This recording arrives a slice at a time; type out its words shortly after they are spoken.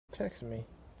Text me.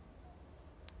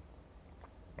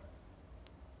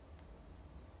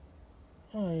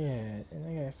 Oh yeah, and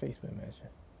I got a Facebook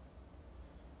message.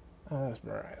 Oh, that's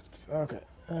Mariah. Okay.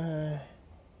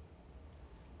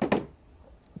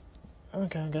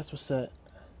 Okay, I guess we're set.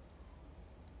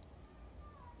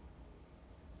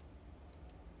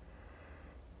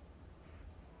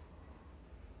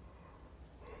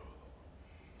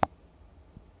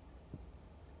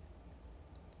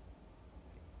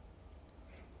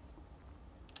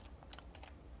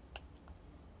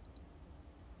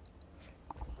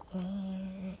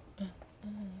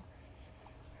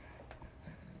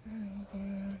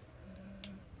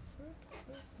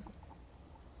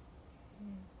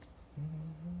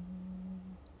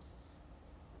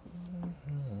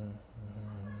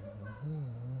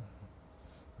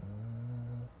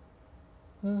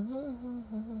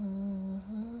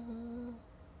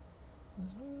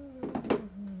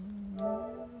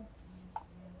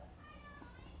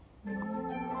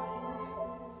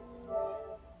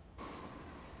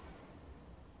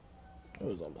 It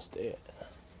was almost dead.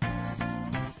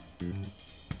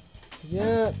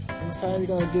 Yep, I'm finally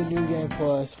gonna do New Game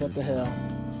Plus. What the hell?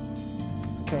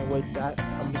 I can't wait.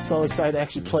 I'm so excited to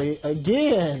actually play it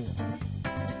again.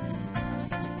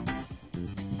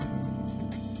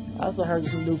 I also heard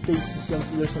some new features.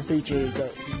 There's some features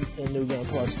that in New Game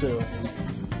Plus too.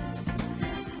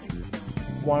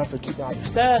 One for keeping all your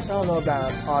stats. I don't know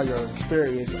about all your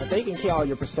experience, but they can keep all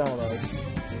your personas.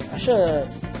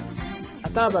 I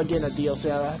thought about getting a DLC.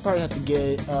 I probably have to get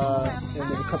it in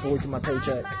a couple weeks of my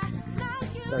paycheck.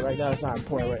 But right now it's not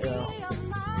important right now.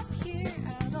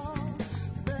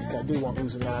 I do want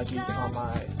Uzumaki on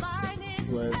my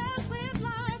list.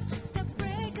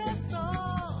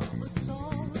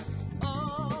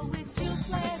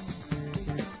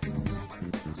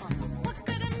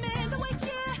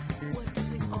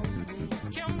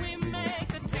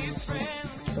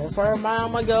 So far,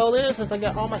 my goal is, since I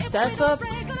got all my stats up,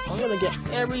 I'm gonna get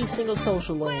every single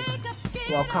social link.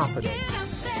 Well, confidence.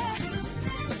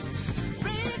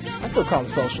 I still call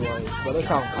them social links, but they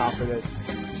call them confidence.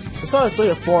 It's only 3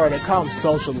 or 4, they call them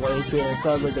social links, and it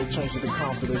sounds like they changed it to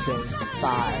confidence in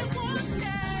 5.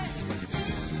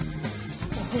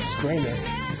 Oh, who's screaming?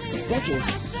 Bitches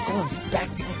going back.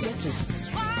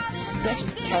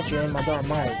 Bitches catcher in my darn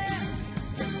mic.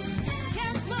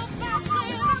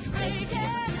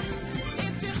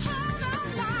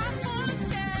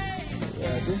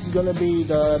 This is gonna be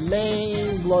the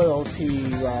main loyalty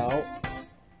route,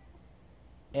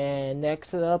 and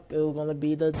next up it's gonna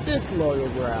be the disloyal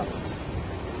route.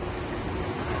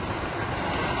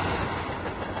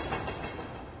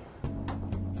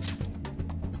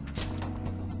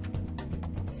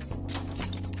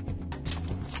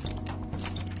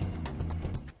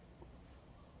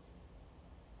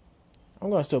 I'm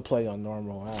gonna still play on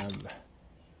normal.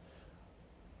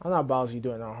 I'm not ballsy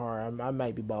doing it on hard. I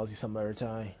might be ballsy some other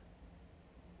time.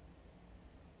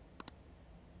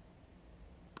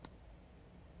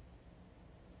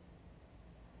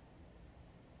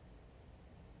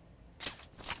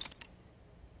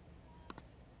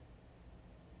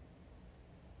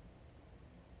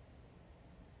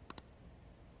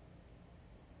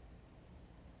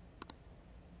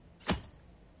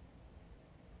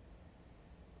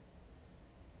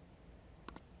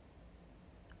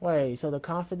 Wait, so the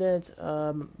confidence,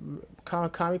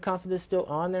 Kami confidence still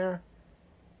on there?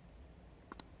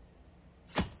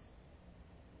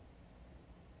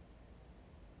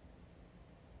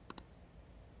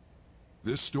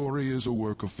 This story is a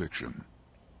work of fiction.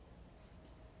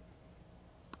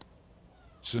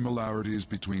 Similarities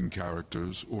between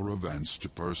characters or events to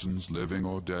persons living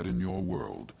or dead in your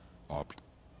world are...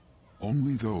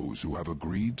 Only those who have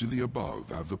agreed to the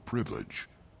above have the privilege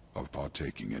of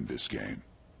partaking in this game.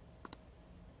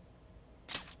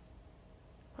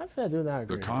 I do not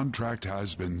agree. The contract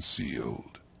has been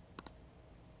sealed.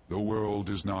 The world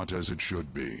is not as it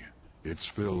should be. It's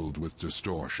filled with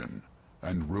distortion,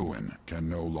 and ruin can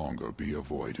no longer be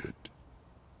avoided.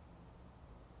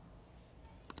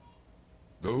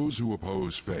 Those who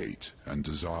oppose fate and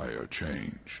desire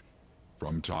change.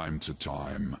 From time to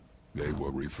time, they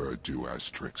were referred to as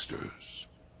tricksters.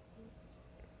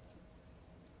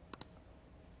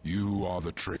 You are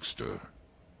the trickster.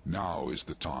 Now is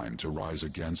the time to rise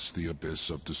against the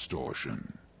abyss of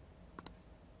distortion.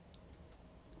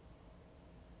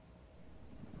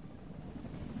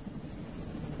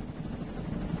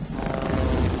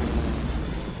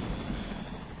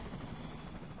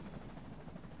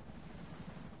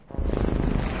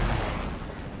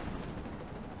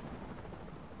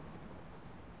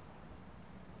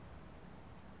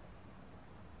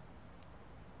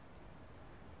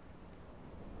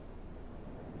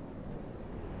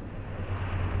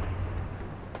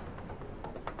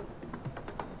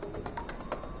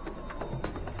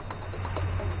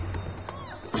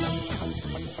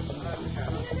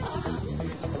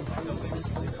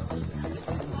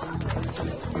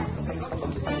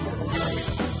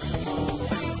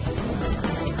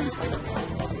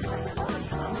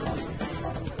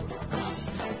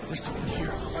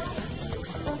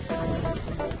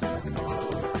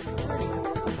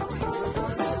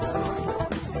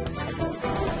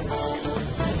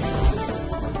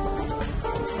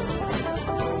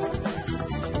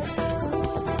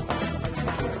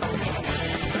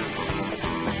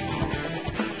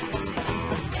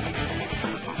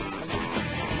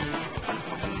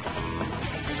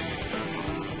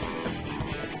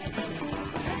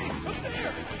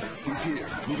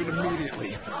 Move it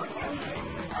immediately.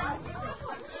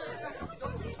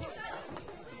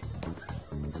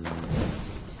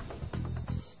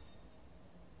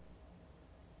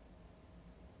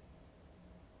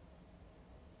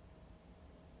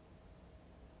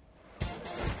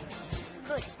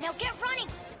 Good. Now get running!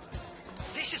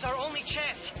 This is our only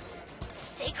chance.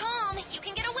 Stay calm. You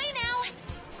can get away now.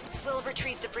 We'll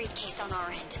retrieve the briefcase on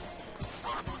our end.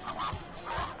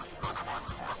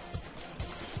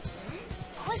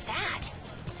 What was that?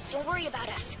 Don't worry about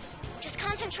us. Just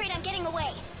concentrate on getting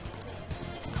away.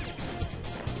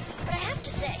 But I have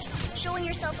to say, showing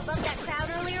yourself above that crowd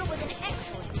earlier was an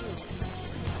excellent move.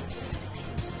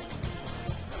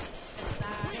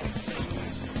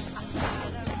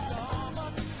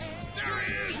 There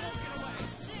he is!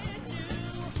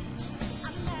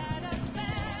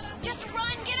 Just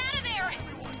run! Get out of there!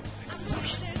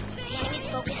 Okay, the enemy's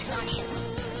focus is on him.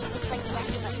 Looks like the rest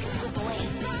of us can slip away.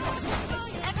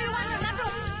 Everyone remember...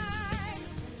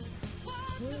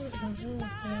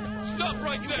 Stop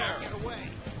right there! Get away.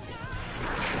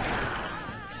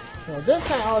 Well, this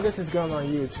time all this is going on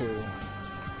YouTube.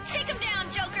 Take him down,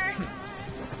 Joker!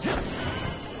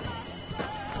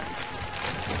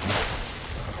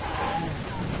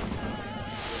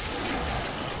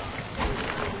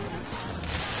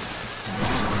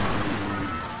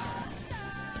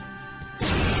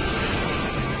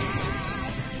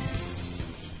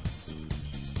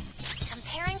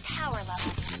 Comparing power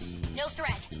levels. No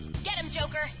threat. Get him,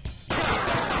 Joker!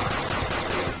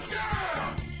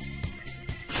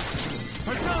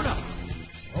 Persona!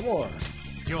 One more.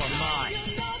 You're mine!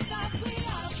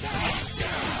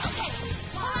 Okay,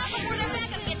 pull out before their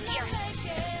backup gets here.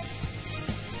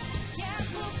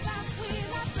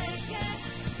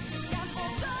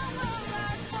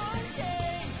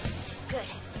 Good.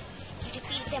 You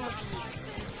defeated them with ease.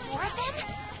 More of them?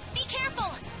 Be careful!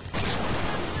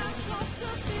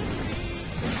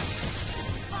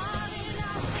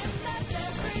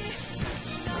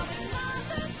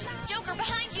 Joker,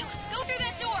 behind you! Go through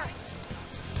that door!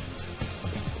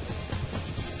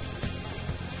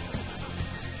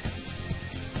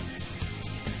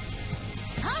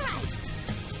 All right!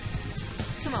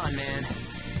 Come on, man.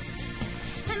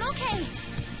 I'm okay!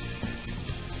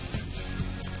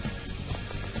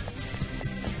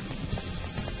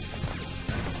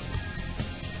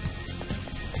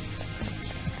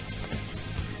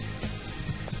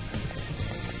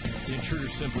 The intruder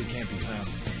simply can't be found.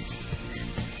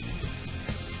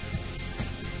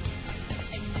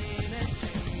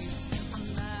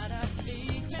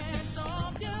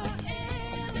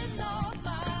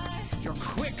 You're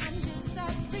quick!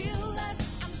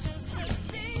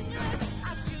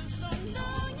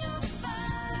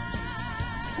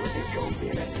 Where did go,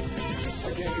 damn it?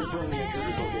 I can't confirm the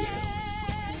intruder's location.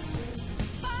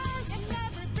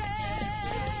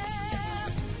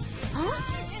 Huh?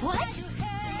 What?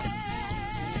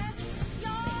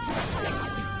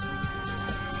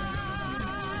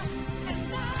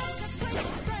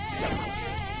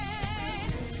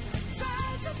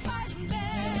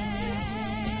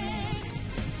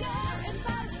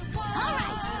 All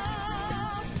right!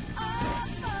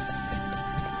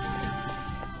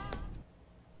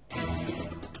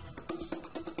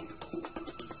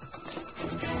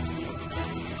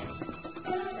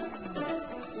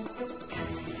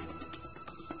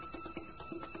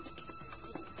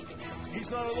 He's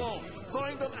not alone.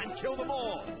 Find them and kill them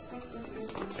all.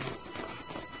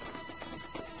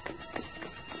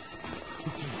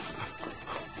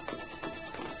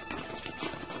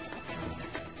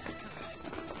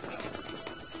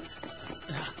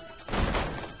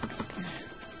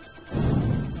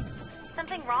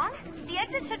 Something wrong? The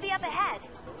exit should be up ahead.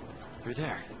 You're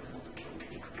there.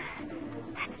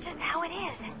 That's just how it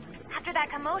is. After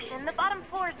that commotion, the bottom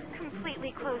floor is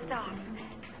completely closed off.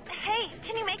 Hey,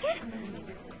 can you make it?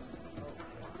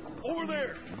 Over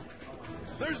there.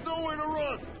 There's nowhere to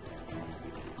run.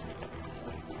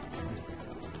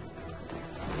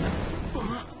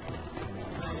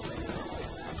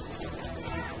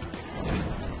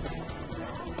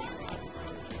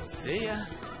 See ya.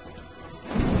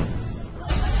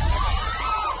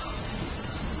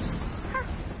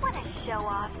 What a show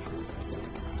off.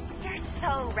 You're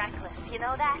so reckless, you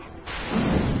know that?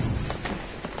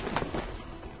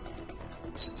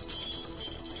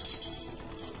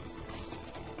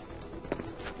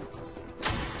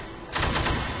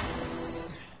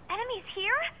 Enemies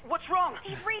here? What's wrong?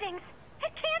 These readings.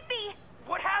 It can't be.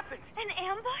 What happened? An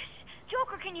ambush?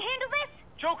 Joker, can you handle this?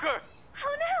 Joker!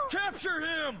 Oh no! Capture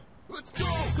him! Let's go.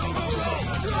 Go, go, go.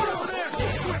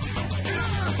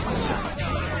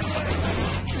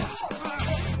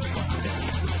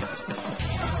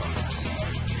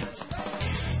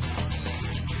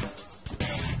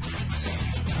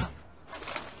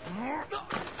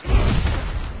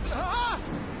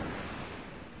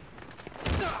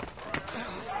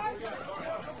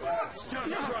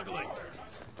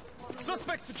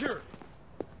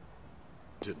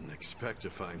 expect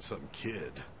to find some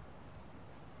kid.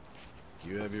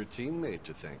 You have your teammate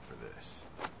to thank for this.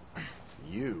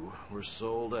 You were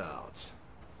sold out.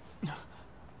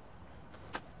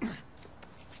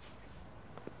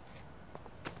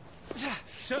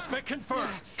 Suspect confirmed.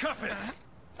 Cuff it.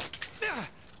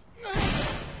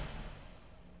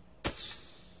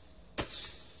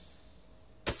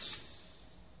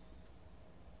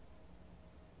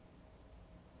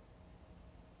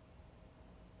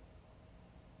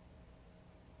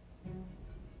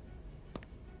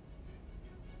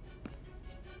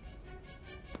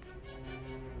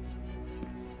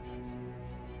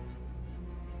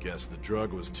 Guess the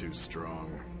drug was too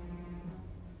strong.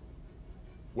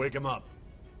 Wake him up.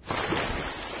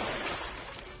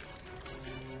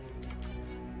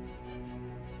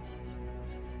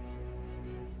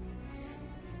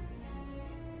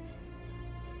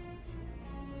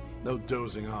 No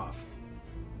dozing off.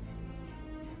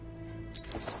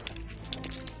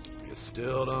 You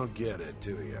still don't get it,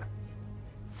 do you?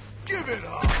 Give it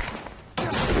up!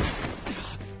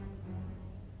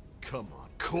 Come on,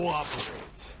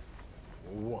 cooperate.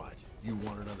 What? You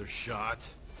want another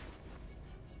shot?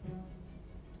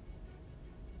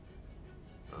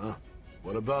 Huh?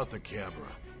 What about the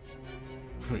camera?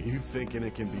 Are you thinking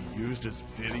it can be used as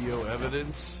video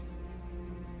evidence?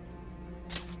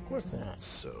 Of course not.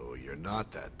 So you're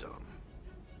not that dumb.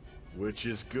 Which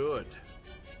is good.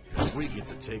 'Cause we get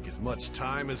to take as much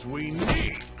time as we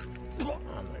need. Oh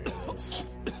my goodness.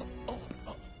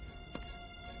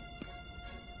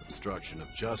 Obstruction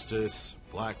of justice,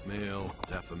 blackmail,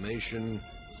 defamation,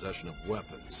 possession of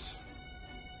weapons.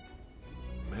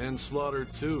 Manslaughter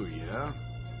too, yeah?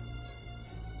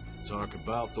 Talk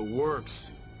about the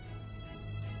works.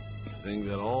 To think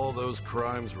that all those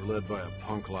crimes were led by a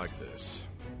punk like this.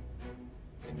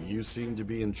 And you seem to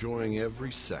be enjoying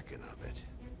every second of it.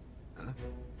 Huh?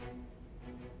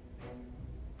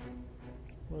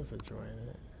 Was enjoying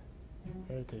it.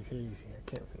 Everything's easy. I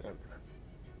can't remember.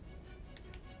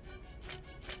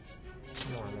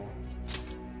 Normal.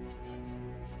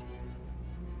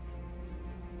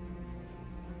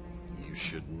 You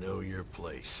should know your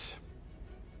place.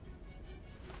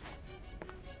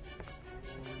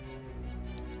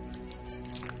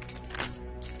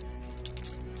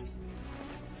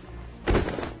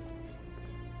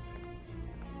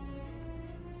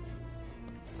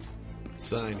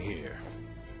 Sign here.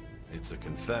 It's a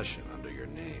confession under your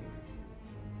name.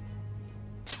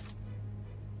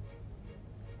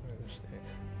 I understand.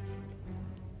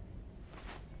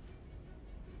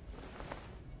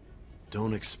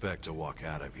 Don't expect to walk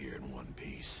out of here in one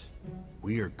piece.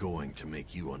 We are going to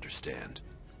make you understand.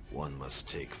 One must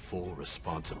take full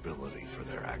responsibility for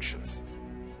their actions.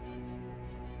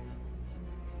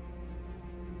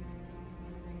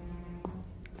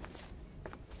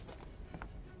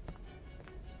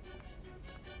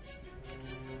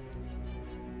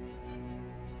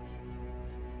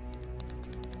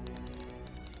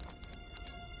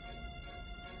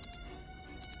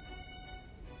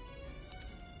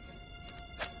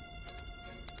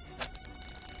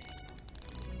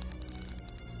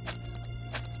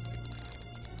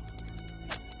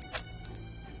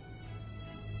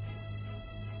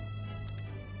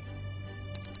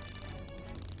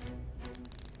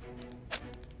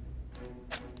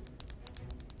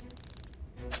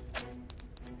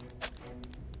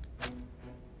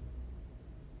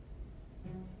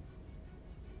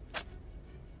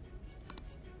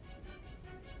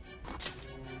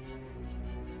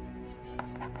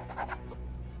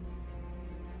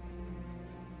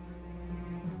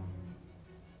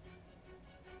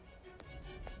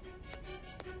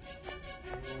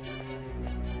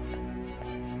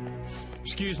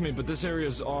 Excuse me, but this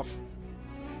area's off.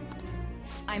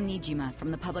 I'm Nijima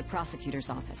from the Public Prosecutor's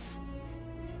Office.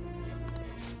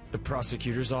 The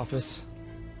prosecutor's office?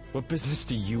 What business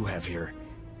do you have here?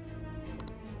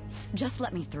 Just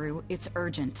let me through. It's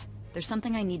urgent. There's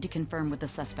something I need to confirm with the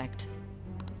suspect.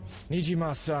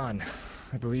 Nijima-san,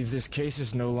 I believe this case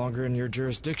is no longer in your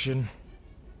jurisdiction.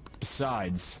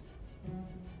 Besides...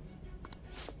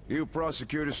 You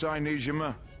prosecutor, sign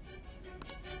Nijima?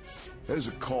 There's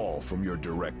a call from your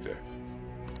director.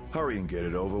 Hurry and get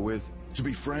it over with. To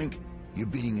be frank, you're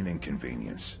being an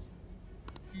inconvenience.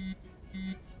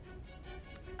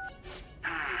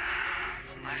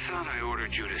 I thought I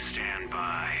ordered you to stand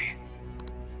by.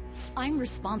 I'm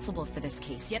responsible for this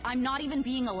case, yet I'm not even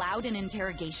being allowed an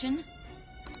interrogation?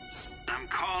 I'm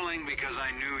calling because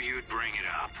I knew you'd bring it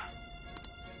up.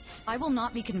 I will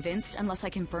not be convinced unless I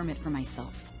confirm it for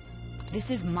myself. This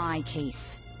is my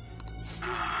case.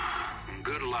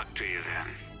 Good luck to you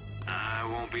then. I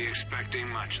won't be expecting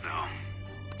much, though.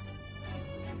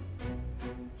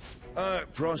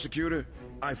 Prosecutor,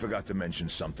 I forgot to mention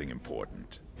something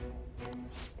important.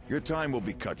 Your time will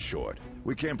be cut short.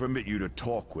 We can't permit you to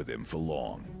talk with him for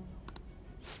long.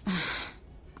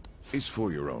 It's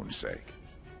for your own sake.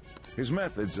 His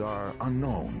methods are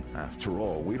unknown. After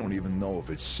all, we don't even know if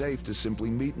it's safe to simply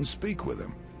meet and speak with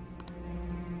him.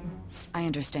 I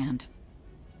understand.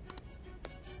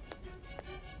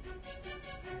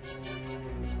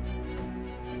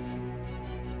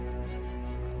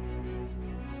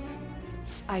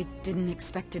 I didn't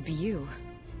expect to be you.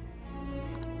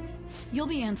 You'll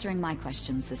be answering my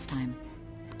questions this time.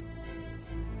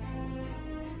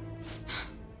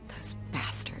 Those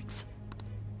bastards.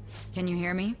 Can you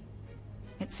hear me?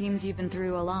 It seems you've been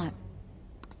through a lot.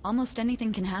 Almost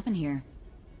anything can happen here,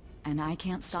 and I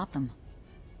can't stop them.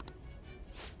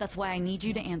 That's why I need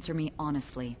you to answer me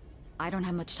honestly. I don't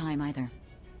have much time either.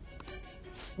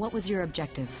 What was your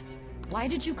objective? Why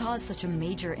did you cause such a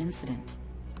major incident?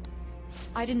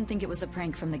 I didn't think it was a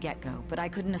prank from the get-go, but I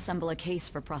couldn't assemble a case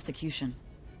for prosecution.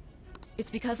 It's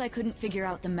because I couldn't figure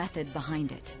out the method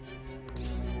behind it.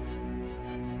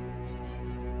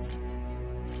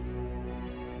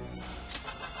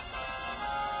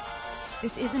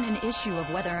 This isn't an issue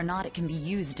of whether or not it can be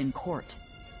used in court.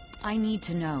 I need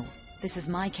to know. This is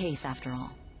my case, after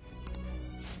all.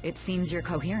 It seems you're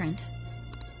coherent.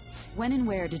 When and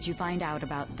where did you find out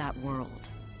about that world?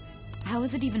 How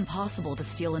is it even possible to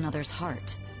steal another's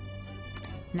heart?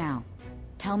 Now,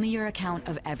 tell me your account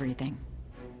of everything.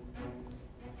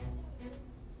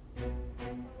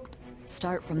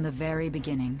 Start from the very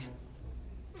beginning.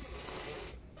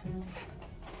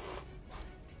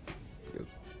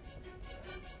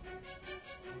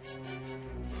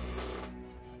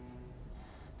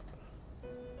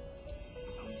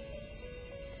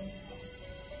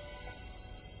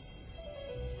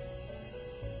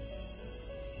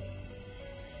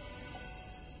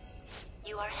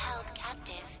 You are held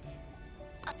captive,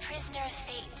 a prisoner of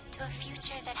fate to a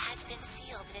future that has been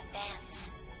sealed in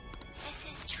advance. This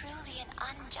is truly an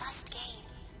unjust game.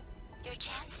 Your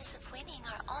chances of winning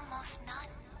are almost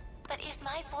none. But if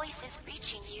my voice is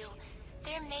reaching you,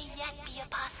 there may yet be a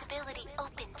possibility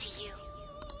open to you.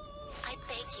 I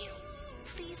beg you,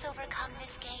 please overcome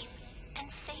this game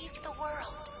and save the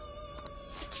world.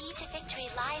 The key to victory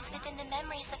lies within the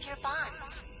memories of your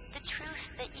bonds, the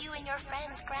truth that you and your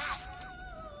friends grasped.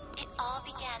 It all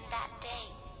began that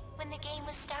day, when the game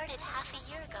was started half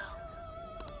a year ago.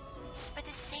 For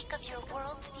the sake of your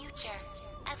world's future,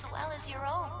 as well as your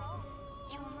own,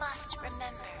 you must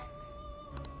remember.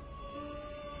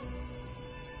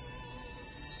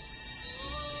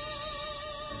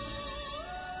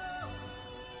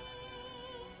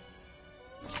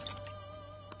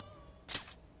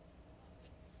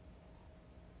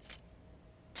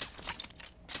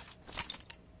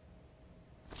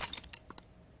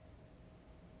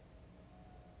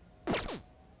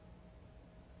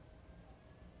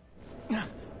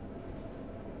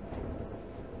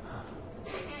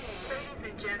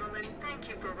 Gentlemen, thank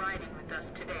you for riding with us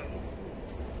today.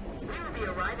 We will be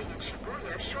arriving in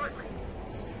Shibuya shortly.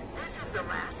 This is the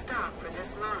last stop for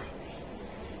this line.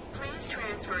 Please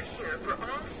transfer here for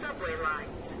all subway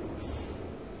lines.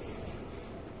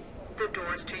 The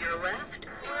doors to your left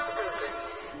will open.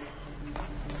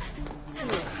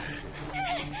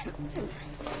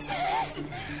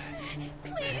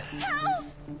 Please, help!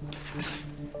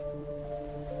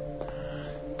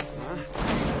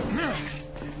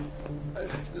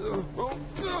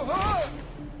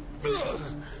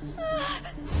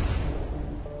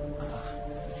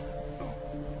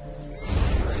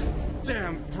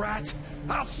 Damn brat!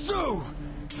 I'll sue!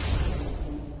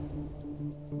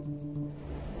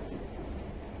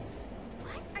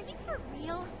 What? Are you for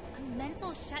real? A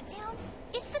mental shutdown?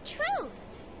 It's the truth!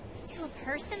 To a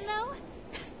person, though?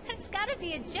 That's gotta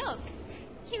be a joke.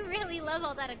 You really love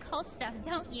all that occult stuff,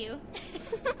 don't you?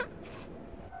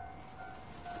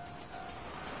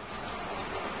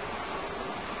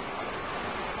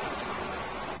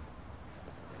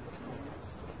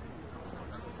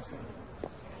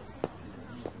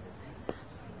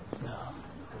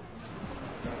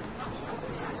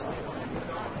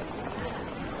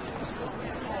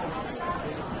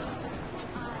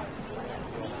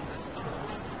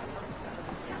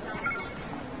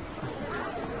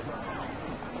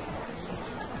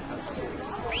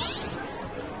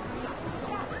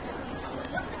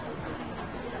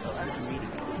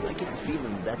 I get the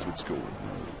feeling that's what's going on.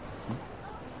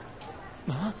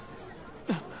 Huh?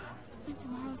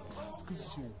 Tomorrow's task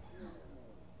is shit.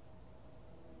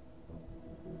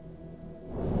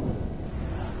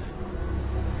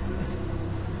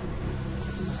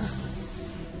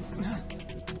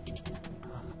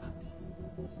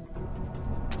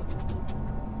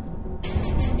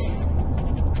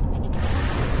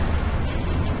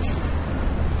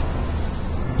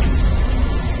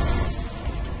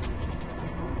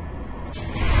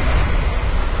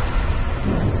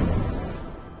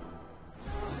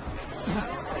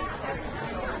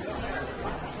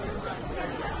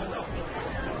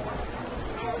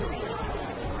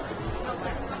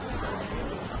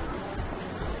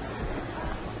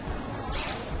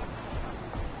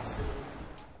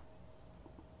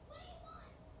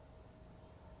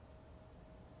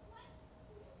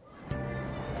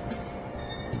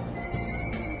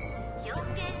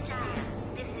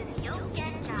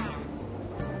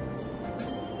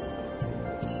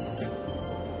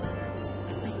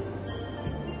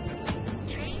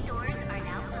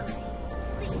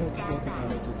 think I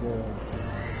need to go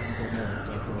and then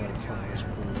take away cameras,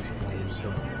 please, if I was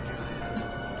here.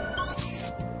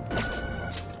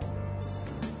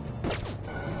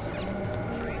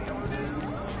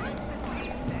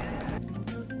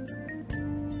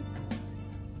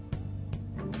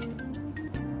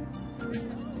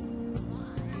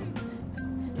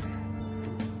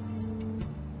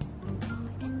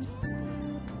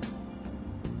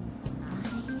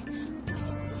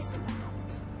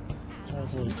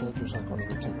 The children's not going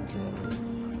to be taking care of it.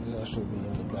 It's actually be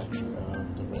in the back of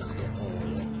the resident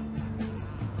area.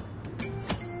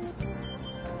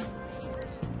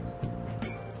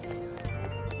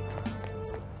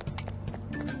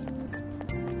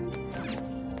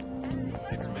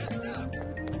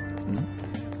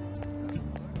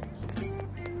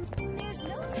 There's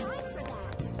no time for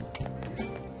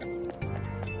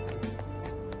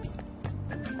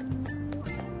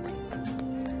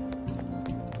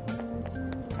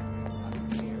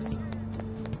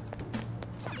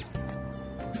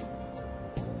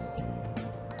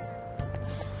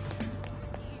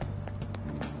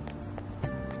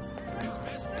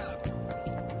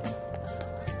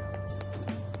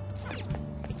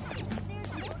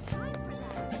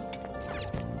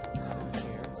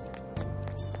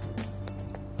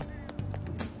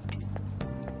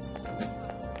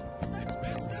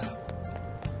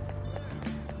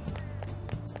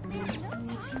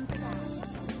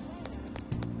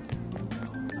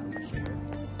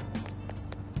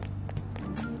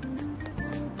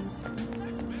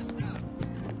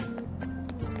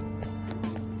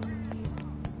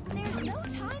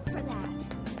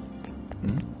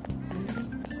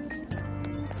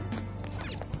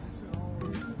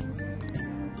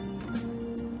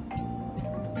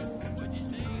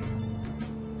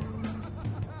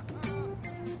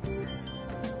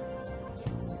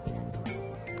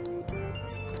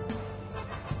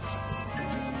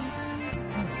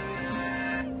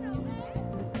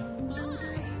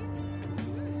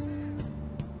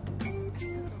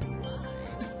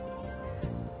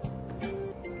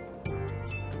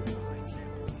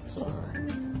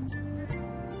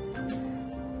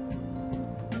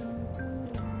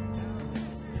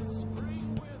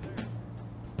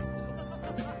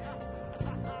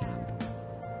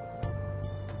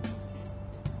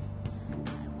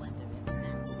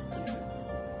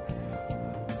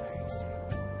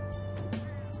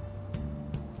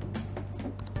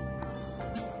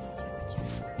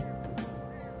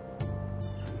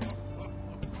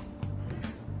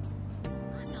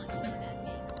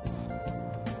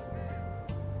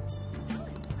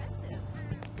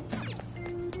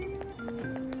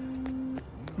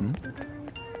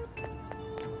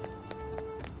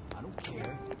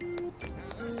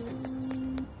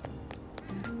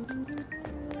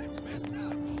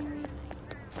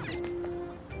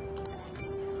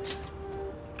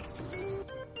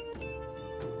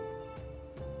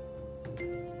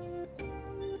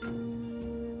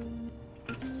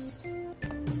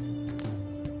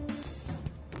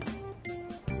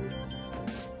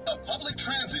Public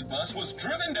transit bus was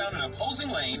driven down an opposing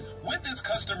lane with its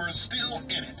customers still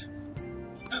in it.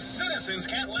 The citizens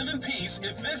can't live in peace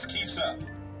if this keeps up.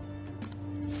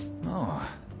 Oh,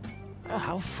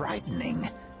 how frightening.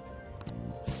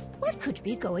 What could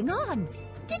be going on?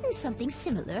 Didn't something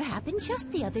similar happen just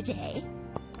the other day?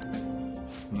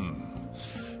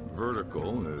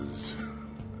 Vertical is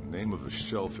the name of a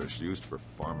shellfish used for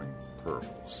farming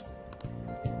pearls.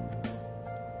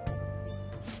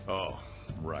 Oh,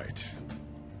 right.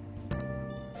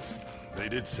 They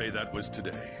did say that was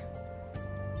today.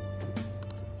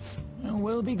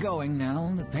 We'll be going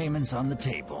now. The payment's on the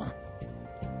table.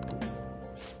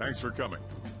 Thanks for coming.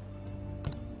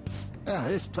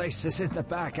 This place is in the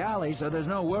back alley, so there's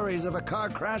no worries of a car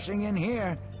crashing in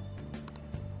here.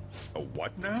 A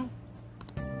what now?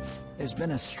 There's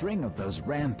been a string of those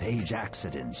rampage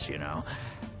accidents, you know.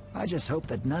 I just hope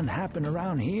that none happen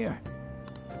around here.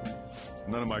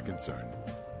 None of my concern.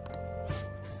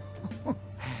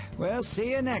 We'll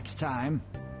see you next time.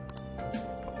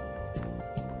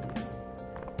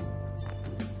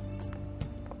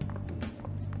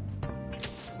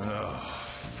 Oh,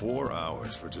 4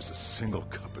 hours for just a single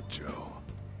cup of joe.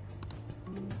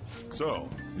 So,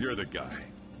 you're the guy.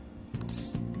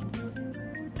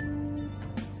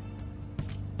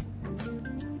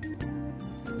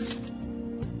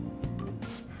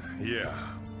 Yeah.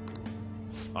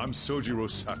 I'm Sojiro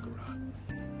Sakura.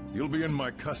 You'll be in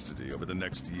my custody over the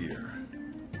next year.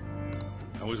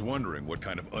 I was wondering what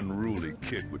kind of unruly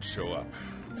kid would show up.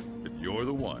 But you're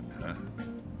the one, huh?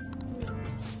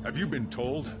 Have you been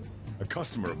told? A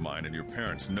customer of mine and your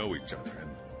parents know each other, and,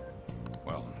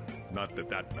 well, Not that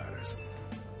that matters.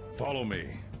 Follow me.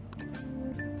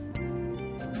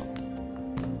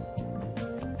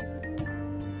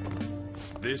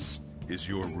 This is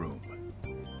your room.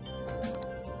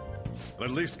 I'll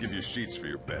at least give you sheets for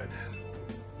your bed.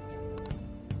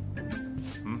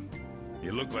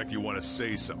 You look like you want to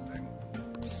say something.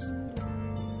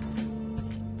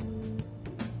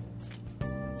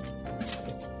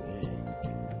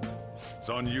 It's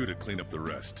on you to clean up the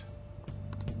rest.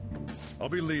 I'll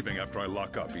be leaving after I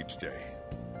lock up each day.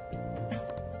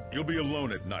 You'll be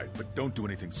alone at night, but don't do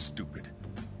anything stupid.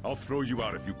 I'll throw you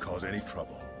out if you cause any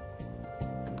trouble.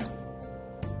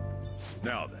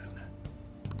 Now then.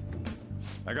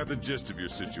 I got the gist of your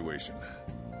situation.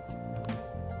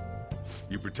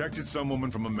 You protected some woman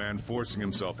from a man forcing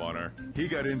himself on her. He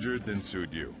got injured, then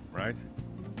sued you, right?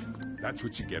 That's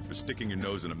what you get for sticking your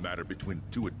nose in a matter between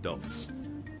two adults.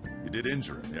 You did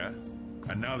injure him, yeah?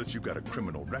 And now that you've got a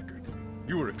criminal record,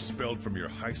 you were expelled from your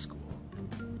high school.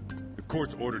 The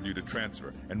courts ordered you to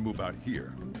transfer and move out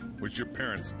here, which your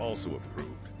parents also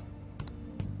approved.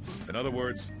 In other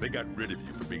words, they got rid of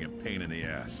you for being a pain in the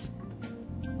ass.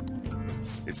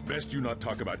 It's best you not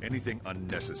talk about anything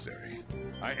unnecessary.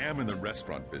 I am in the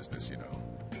restaurant business, you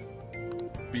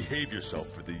know. Behave yourself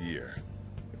for the year.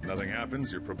 If nothing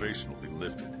happens, your probation will be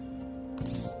lifted.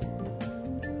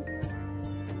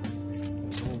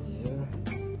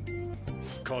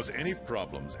 Cause any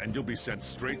problems, and you'll be sent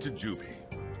straight to juvie.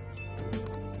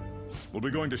 We'll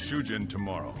be going to Shujin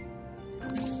tomorrow.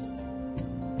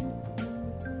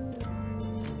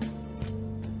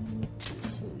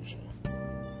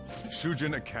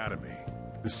 Shujin Academy,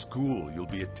 the school you'll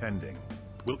be attending.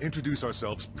 We'll introduce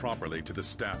ourselves properly to the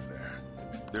staff there.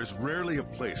 There's rarely a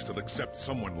place that'll accept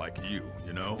someone like you,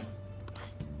 you know?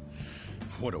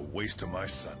 What a waste of my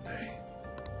Sunday.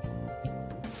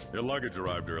 Your luggage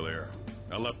arrived earlier.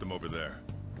 I left them over there.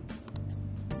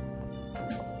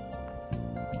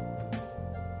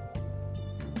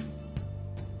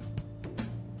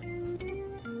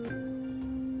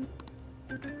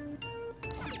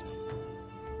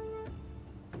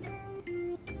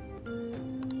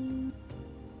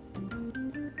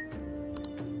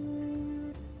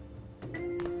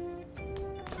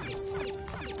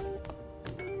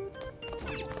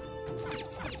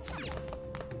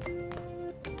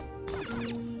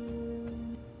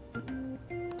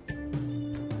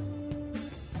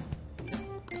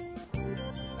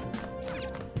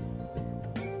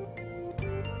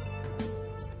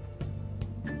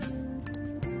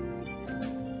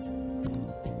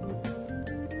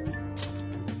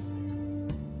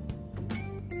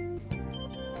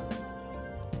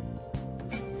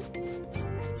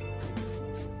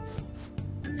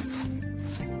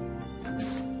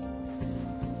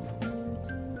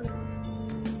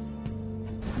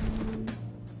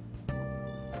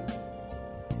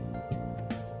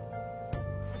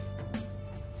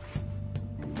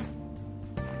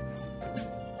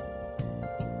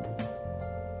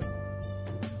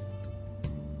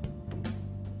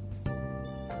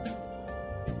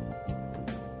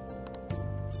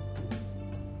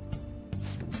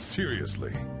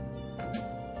 Seriously.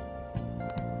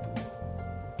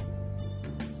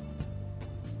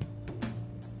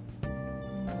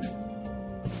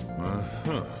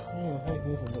 Heck,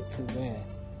 doesn't look too bad.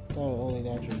 Thought only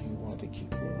natural you want to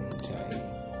keep your room tidy.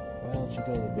 Why don't you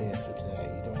go to bed for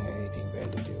tonight? You don't have anything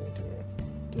better to do,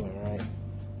 doing right?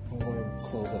 I'm going to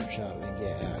close up shop and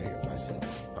get out of here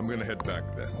myself. I'm going to head back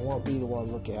then. I won't be the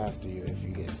one looking after you if you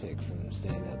get sick from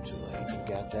staying up too late.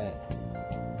 You got that?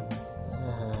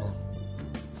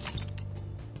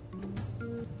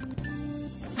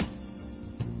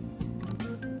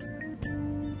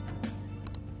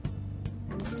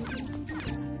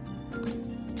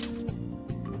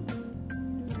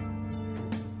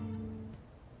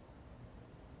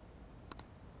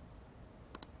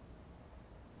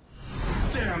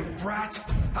 Damn brat!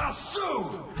 I'll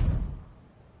sue!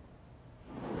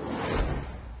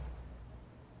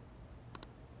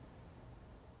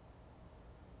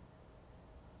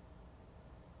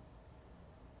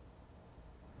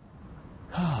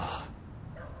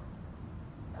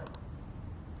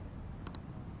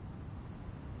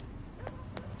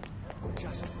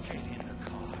 Just get in the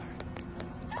car.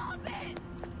 Stop it!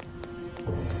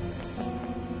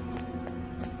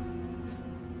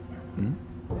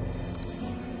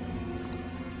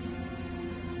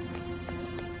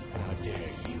 How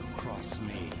dare you cross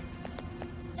me?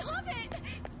 Stop it!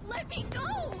 Let me go!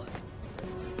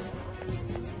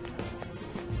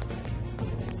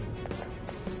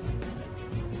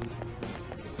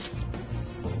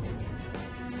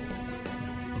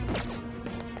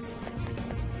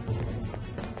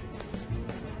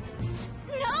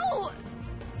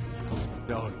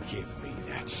 Don't give me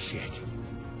that shit.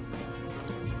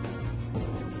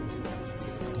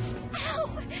 Ow!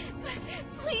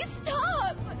 Please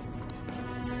stop!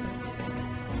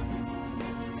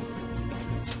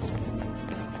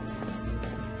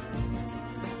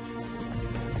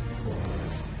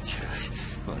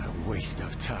 What a waste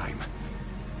of time.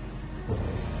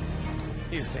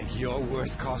 You think you're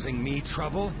worth causing me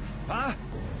trouble? Huh?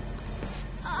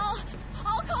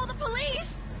 I'll call the police!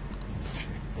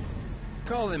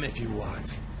 Call them if you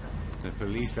want. The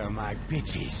police are my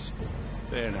bitches.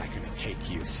 They're not gonna take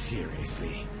you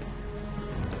seriously.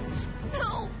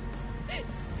 No!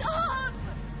 Stop!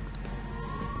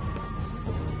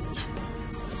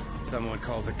 Someone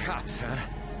called the cops, huh?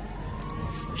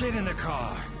 Get in the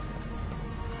car!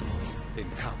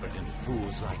 Incompetent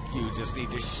fools like you just need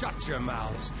to shut your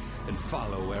mouths and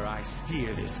follow where I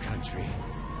steer this country.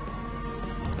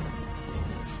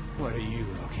 What are you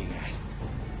looking at?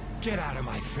 Get out of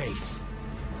my face!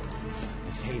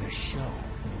 This ain't a show.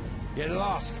 Get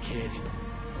lost, kid.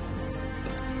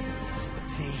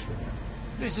 See?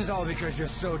 This is all because you're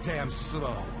so damn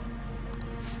slow.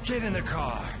 Get in the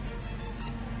car!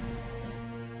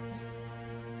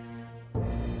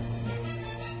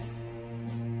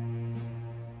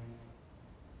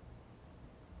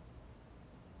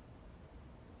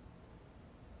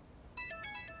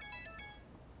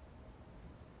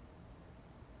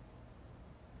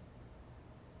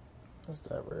 What's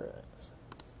that we're at?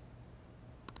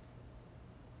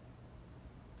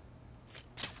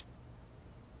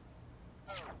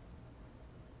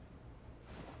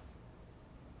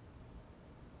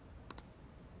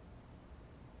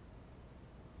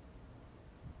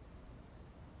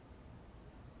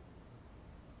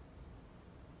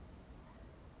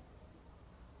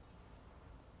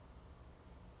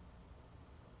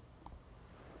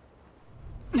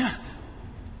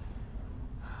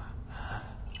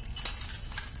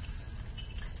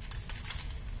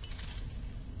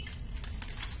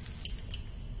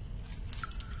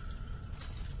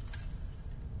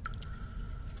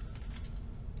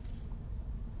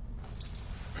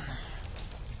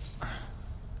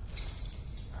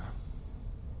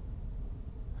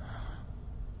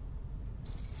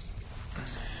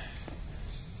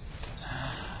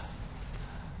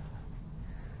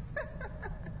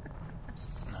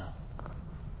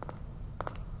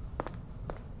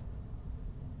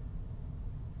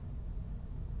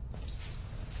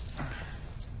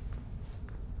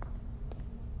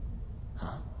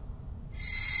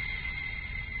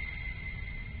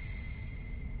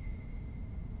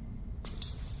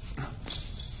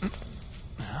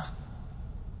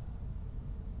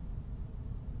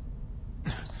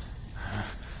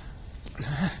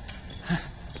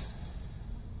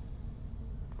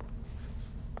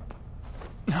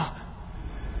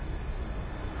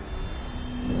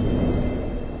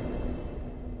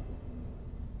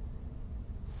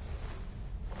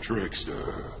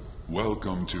 Trickster,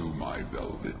 welcome to my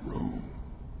velvet room.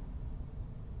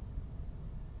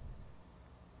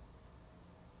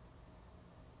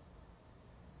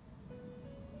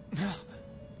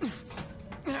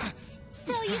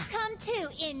 So you've come too,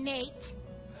 inmate.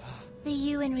 The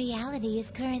you in reality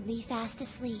is currently fast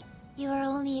asleep. You are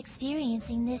only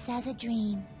experiencing this as a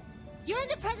dream. You're in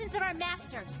the presence of our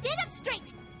master. Stand up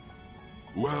straight!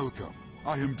 Welcome.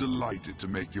 I am delighted to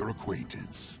make your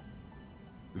acquaintance.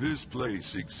 This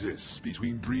place exists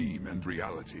between dream and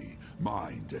reality,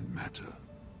 mind and matter.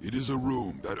 It is a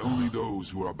room that only those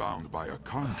who are bound by a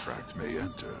contract may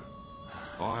enter.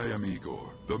 I am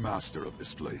Igor, the master of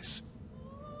this place.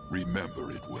 Remember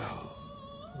it well.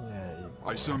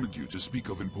 I summoned you to speak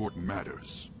of important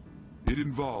matters. It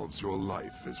involves your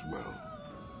life as well.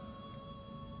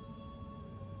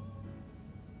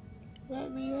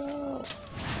 Let me out.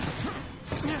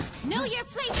 Know your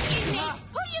place, inmate!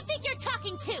 Who do you think you're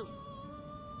talking to?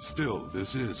 Still,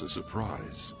 this is a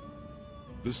surprise.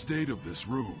 The state of this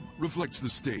room reflects the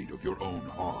state of your own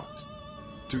heart.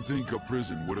 To think a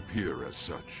prison would appear as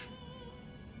such.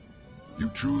 You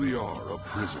truly are a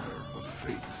prisoner of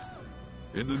fate.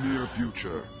 In the near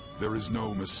future, there is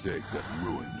no mistake that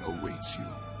ruin awaits you.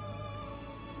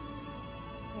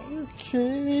 Are you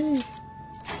kidding me?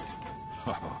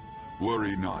 Haha,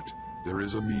 worry not. There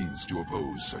is a means to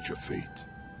oppose such a fate.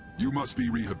 You must be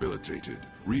rehabilitated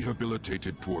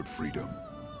toward freedom.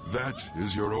 That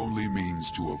is your only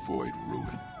means to avoid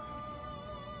ruin.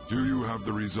 Do you have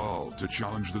the resolve to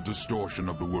challenge the distortion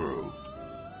of the world?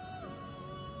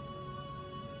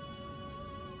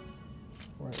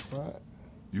 Wait, what?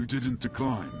 You didn't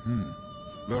decline,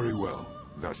 Very well,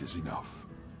 that is enough.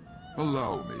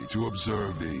 Allow me to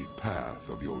observe the path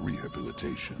of your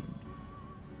rehabilitation.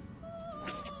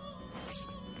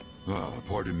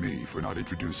 Pardon me for not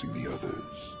introducing the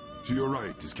others. To your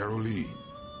right is Caroline.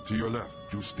 To your left,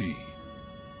 Justine.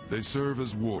 They serve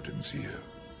as wardens here.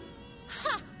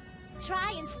 Ha!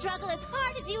 Try and struggle as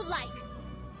hard as you like!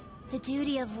 The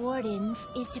duty of wardens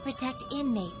is to protect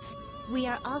inmates. We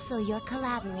are also your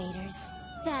collaborators.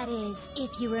 That is,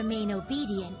 if you remain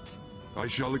obedient. I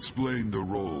shall explain the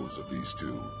roles of these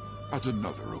two at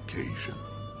another occasion.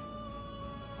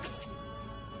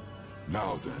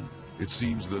 Now then, it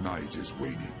seems the night is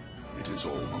waning. It is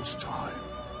almost time.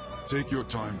 Take your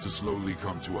time to slowly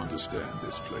come to understand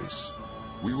this place.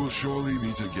 We will surely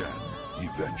meet again,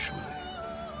 eventually.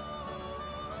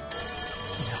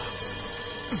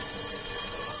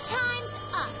 Time's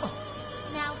up!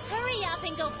 Now hurry up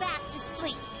and go back to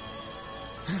sleep.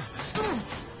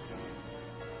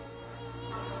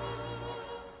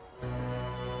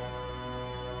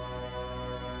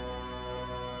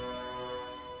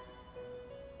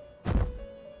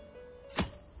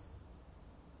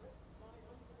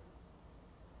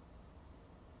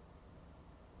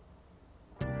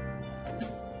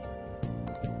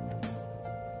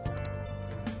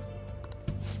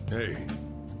 Hey.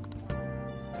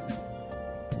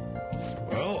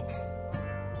 Well...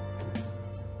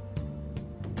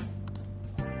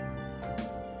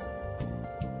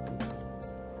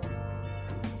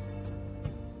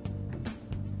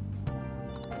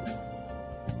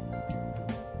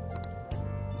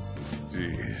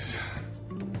 Jeez.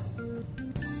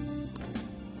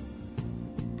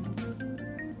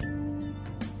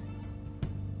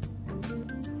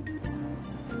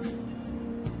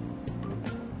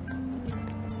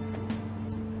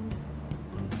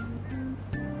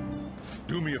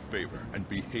 Do me a favor and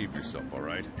behave yourself, all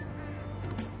right?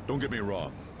 Don't get me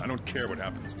wrong. I don't care what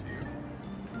happens to you.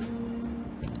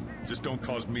 Just don't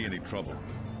cause me any trouble.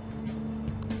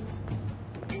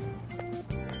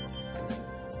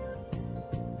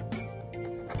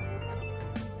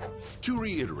 To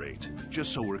reiterate,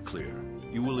 just so we're clear,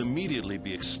 you will immediately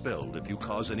be expelled if you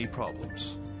cause any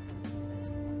problems.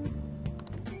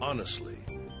 Honestly,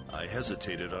 I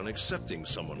hesitated on accepting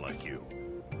someone like you,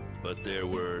 but there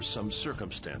were some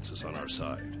circumstances on our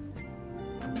side.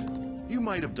 You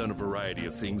might have done a variety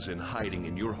of things in hiding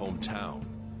in your hometown,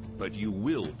 but you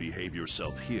will behave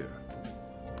yourself here.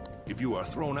 If you are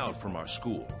thrown out from our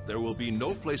school, there will be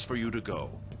no place for you to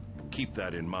go. Keep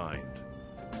that in mind.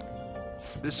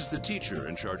 This is the teacher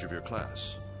in charge of your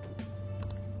class.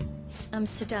 I'm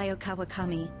Sadayo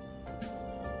Kawakami.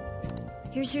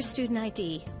 Here's your student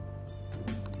ID.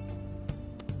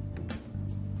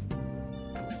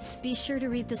 Be sure to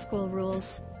read the school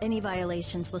rules. Any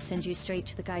violations will send you straight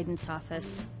to the guidance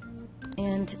office.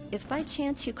 And if by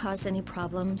chance you cause any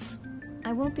problems,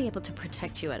 I won't be able to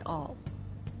protect you at all.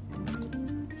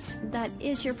 That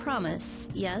is your promise,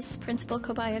 yes, Principal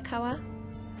Kobayakawa?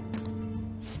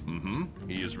 Mm-hmm.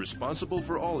 He is responsible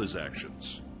for all his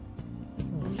actions.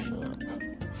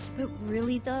 But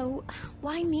really, though,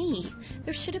 why me?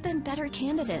 There should have been better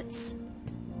candidates.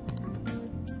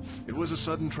 It was a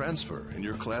sudden transfer, and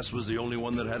your class was the only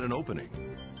one that had an opening.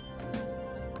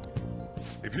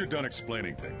 If you're done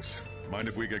explaining things, mind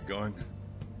if we get going?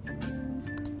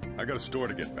 I got a store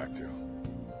to get back to.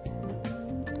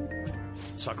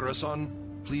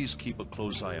 Sakura-san, please keep a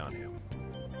close eye on him.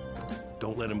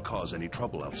 Don't let him cause any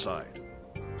trouble outside.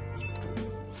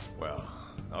 Well,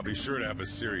 I'll be sure to have a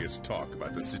serious talk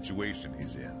about the situation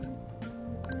he's in.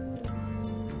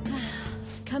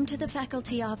 Come to the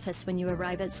faculty office when you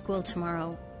arrive at school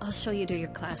tomorrow. I'll show you to your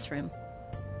classroom.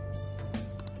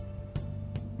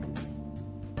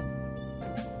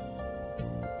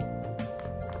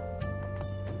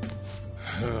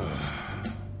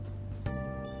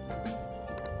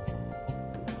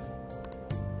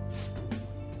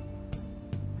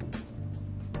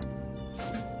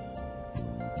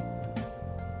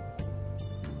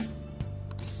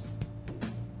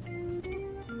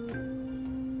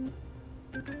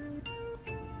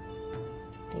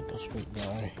 Take a sweet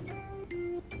guy.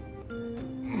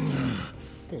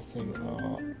 Could say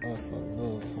us a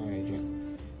little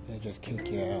time just kick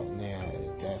you out now.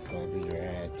 That's gonna be your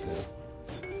attitude.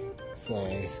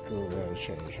 Say school never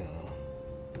change,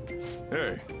 huh?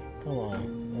 Hey. Come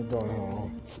on, we're going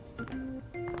home.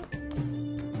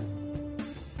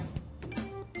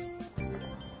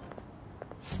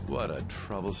 What a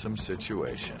troublesome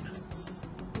situation.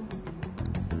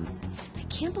 I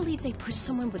can't believe they pushed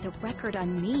someone with a record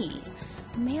on me.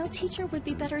 A male teacher would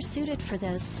be better suited for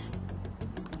this.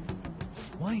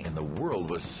 Why in the world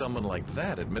was someone like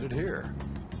that admitted here?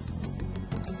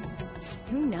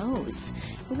 Who knows?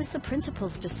 It was the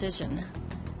principal's decision.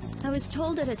 I was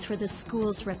told that it's for the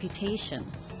school's reputation.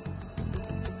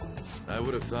 I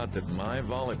would have thought that my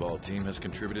volleyball team has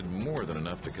contributed more than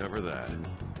enough to cover that.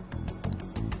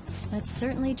 That's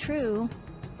certainly true.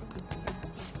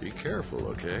 Be careful,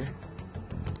 okay?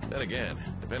 Then again,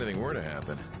 if anything were to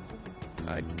happen,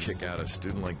 I'd kick out a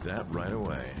student like that right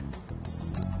away.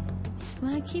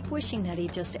 Well, I keep wishing that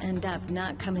he'd just end up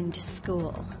not coming to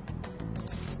school.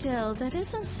 Still, that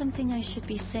isn't something I should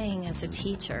be saying as a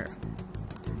teacher.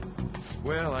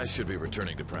 Well, I should be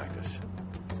returning to practice.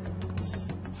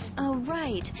 Oh,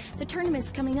 right. The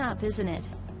tournament's coming up, isn't it?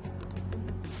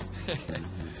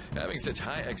 Having such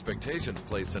high expectations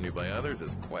placed on you by others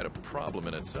is quite a problem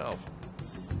in itself.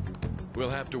 We'll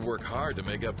have to work hard to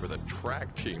make up for the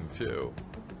track team, too.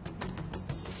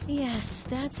 Yes,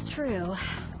 that's true.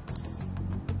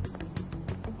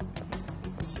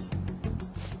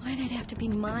 Why'd it have to be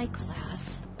my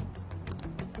class?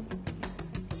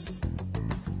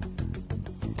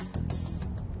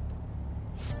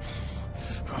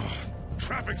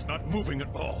 Traffic's not moving at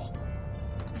all.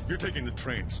 You're taking the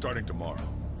train starting tomorrow.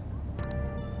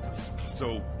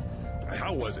 So,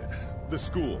 how was it? The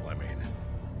school, I mean.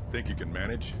 Think you can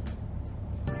manage?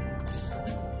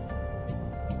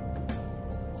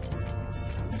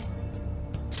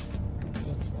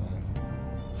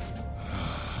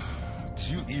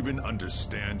 Do you even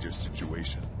understand your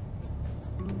situation?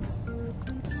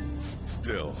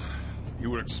 Still,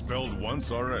 you were expelled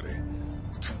once already.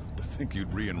 To think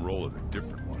you'd re-enroll at a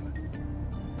different one.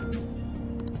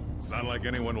 It's not like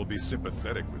anyone will be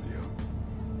sympathetic with you.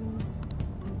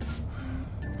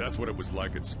 That's what it was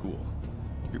like at school.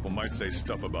 People might say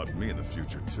stuff about me in the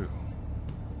future, too.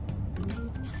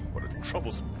 What a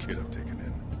troublesome kid I've taken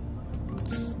in.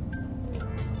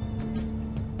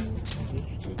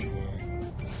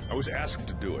 I was asked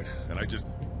to do it, and I just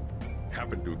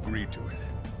happened to agree to it.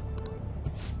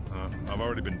 I've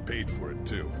already been paid for it,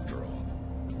 too, after all.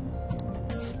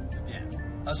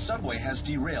 A subway has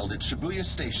derailed at Shibuya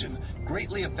Station,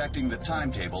 greatly affecting the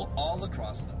timetable all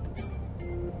across the...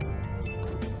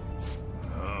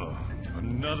 Oh,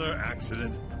 another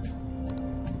accident?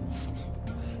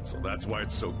 So that's why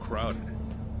it's so crowded.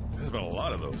 There's been a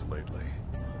lot of those lately.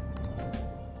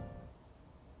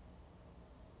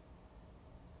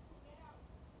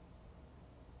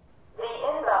 The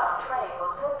inbound train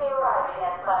will soon be arriving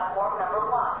at platform number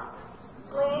 1.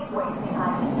 Please wait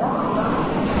behind the yellow line.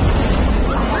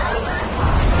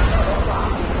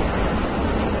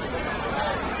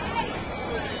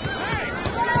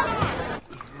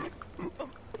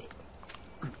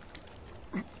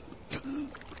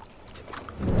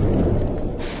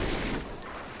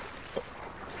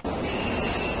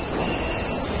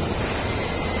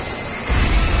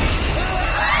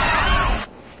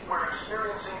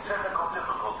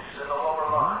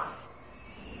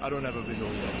 I don't have a video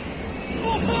yet.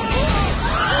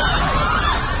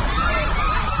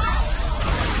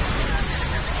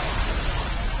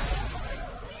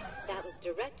 That was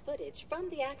direct footage from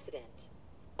the accident.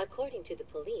 According to the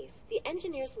police, the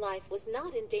engineer's life was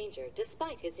not in danger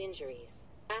despite his injuries.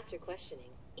 After questioning,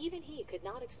 even he could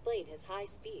not explain his high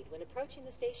speed when approaching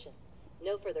the station.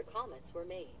 No further comments were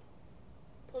made.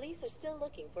 Police are still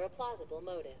looking for a plausible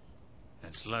motive.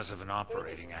 It's less of an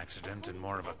operating accident and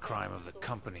more of a crime of the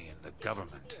company and the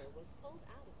government.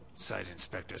 Site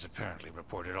inspectors apparently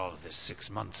reported all of this 6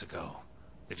 months ago.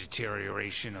 The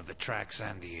deterioration of the tracks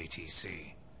and the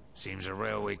ATC. Seems a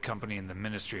railway company and the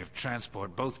Ministry of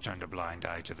Transport both turned a blind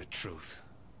eye to the truth.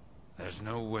 There's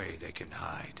no way they can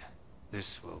hide.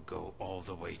 This will go all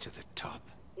the way to the top.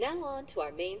 Now on to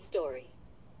our main story.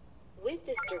 With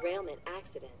this derailment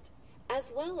accident,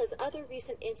 as well as other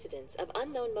recent incidents of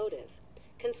unknown motive,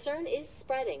 concern is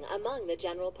spreading among the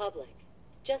general public.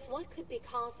 Just what could be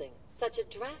causing such a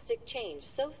drastic change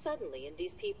so suddenly in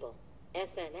these people?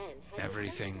 SNN has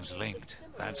Everything's linked.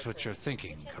 That's what you're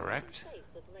thinking, correct?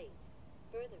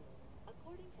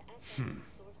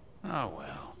 Oh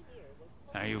well.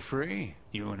 Are you free?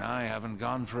 You and I haven't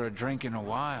gone for a drink in a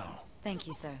while. Thank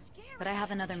you, sir. But I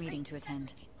have another meeting to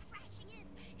attend.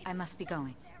 I must be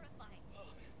going.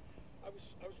 I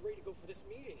was ready to go for this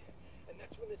meeting, and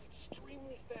that's when this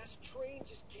extremely fast train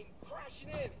just came crashing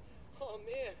in. Oh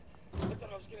man, I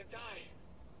thought I was gonna die.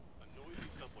 A noisy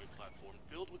subway platform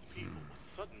filled with people was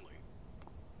suddenly...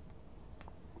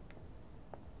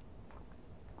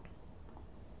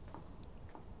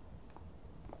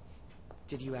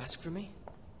 Did you ask for me?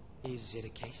 Is it a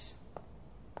case?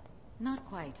 Not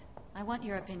quite. I want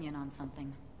your opinion on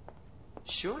something.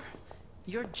 Sure.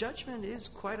 Your judgment is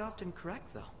quite often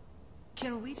correct, though.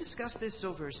 Can we discuss this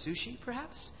over sushi,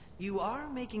 perhaps? You are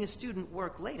making a student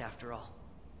work late, after all.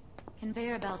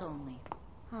 Conveyor belt only.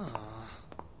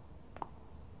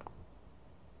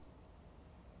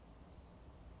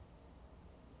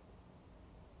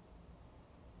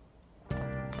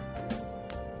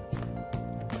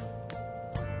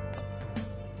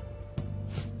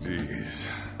 Jeez.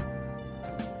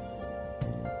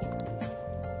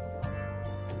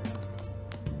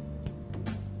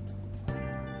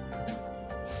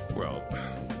 Well,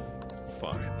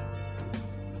 fine.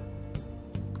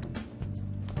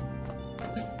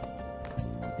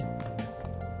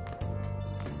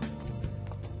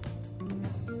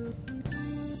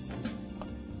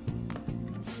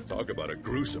 Talk about a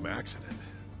gruesome accident.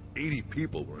 80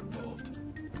 people were involved.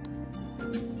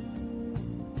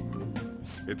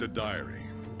 It's a diary.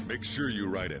 Make sure you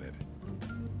write in it.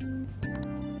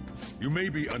 You may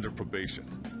be under probation.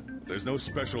 There's no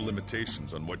special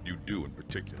limitations on what you do in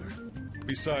particular.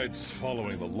 Besides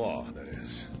following the law, that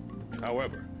is.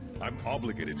 However, I'm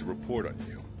obligated to report on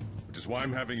you, which is why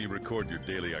I'm having you record your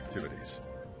daily activities.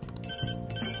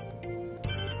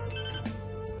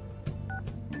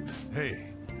 Hey,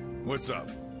 what's up?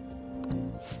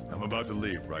 I'm about to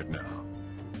leave right now.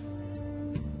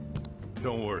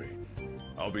 Don't worry.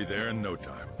 I'll be there in no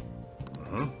time.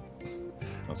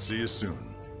 I'll see you soon.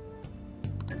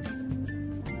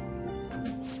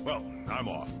 Well, I'm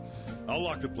off. I'll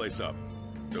lock the place up.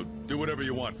 So do whatever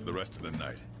you want for the rest of the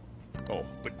night. Oh,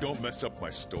 but don't mess up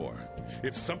my store.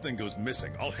 If something goes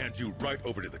missing, I'll hand you right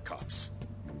over to the cops.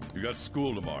 You got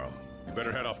school tomorrow. You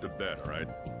better head off to bed, all right?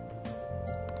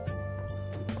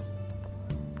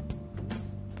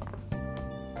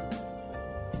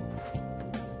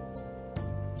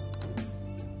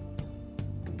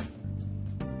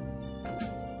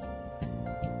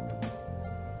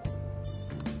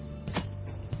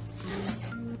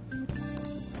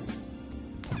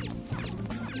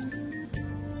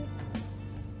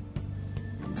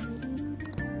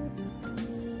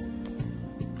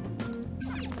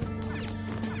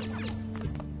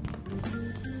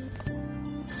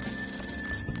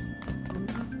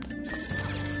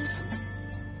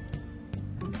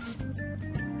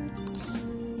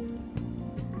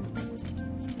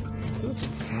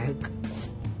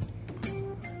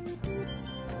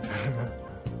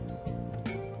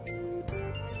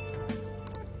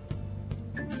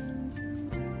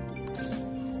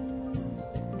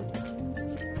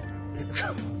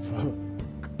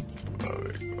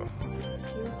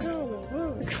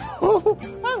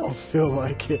 I don't feel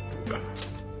like it.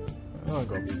 I'm not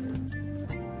gonna be here.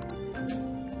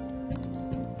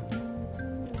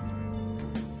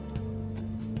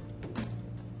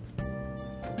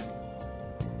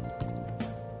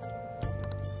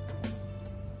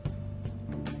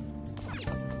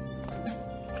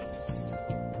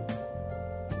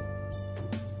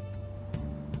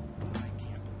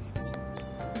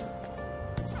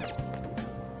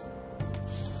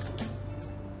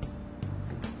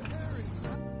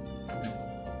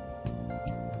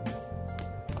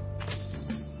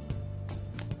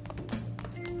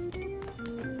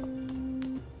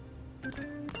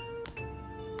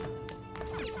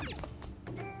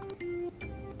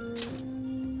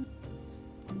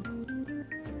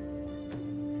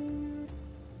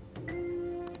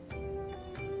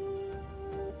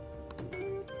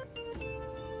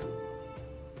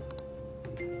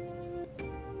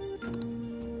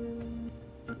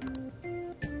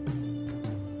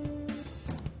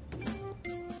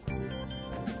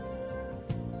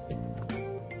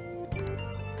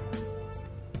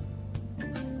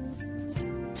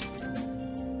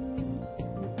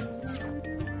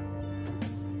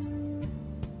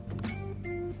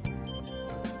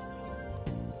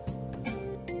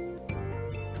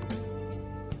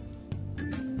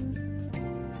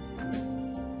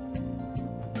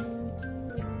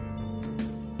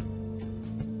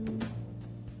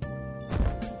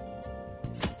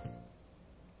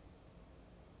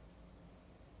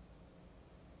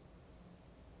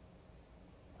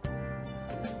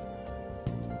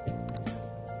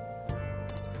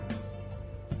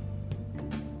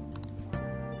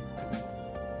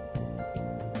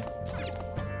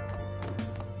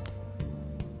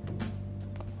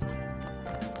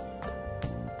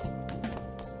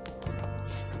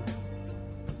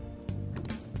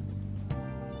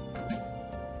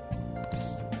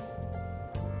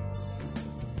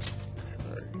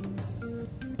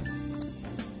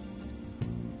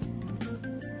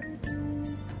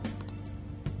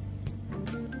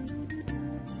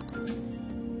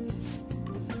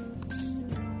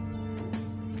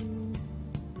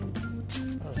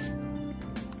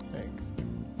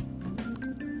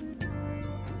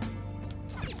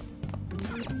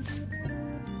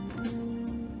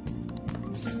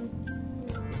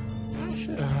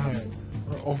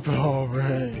 Open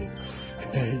already.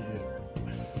 Hey.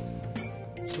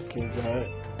 Okay, got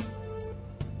it.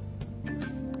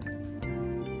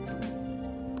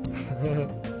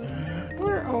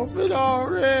 We're open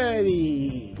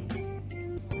already.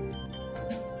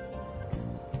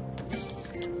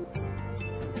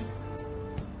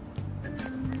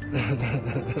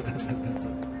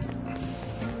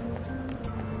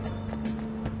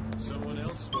 Someone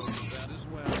else spoke of that as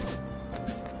well.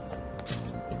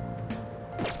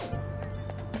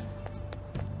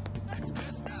 That's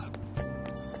messed up.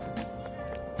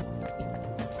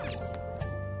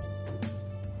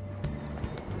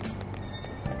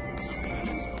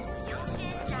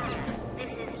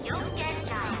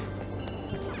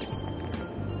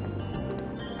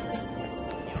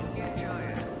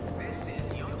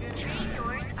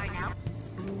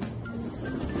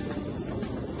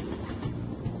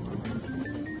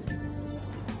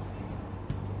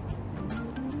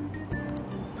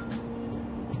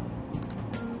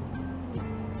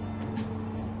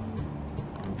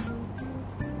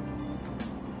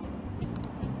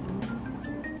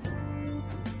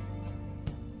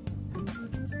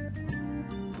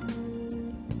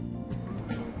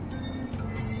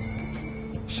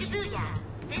 Shibuya.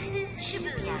 This is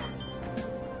Shibuya.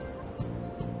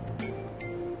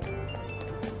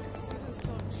 This isn't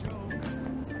some joke.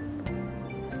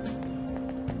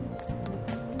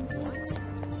 What?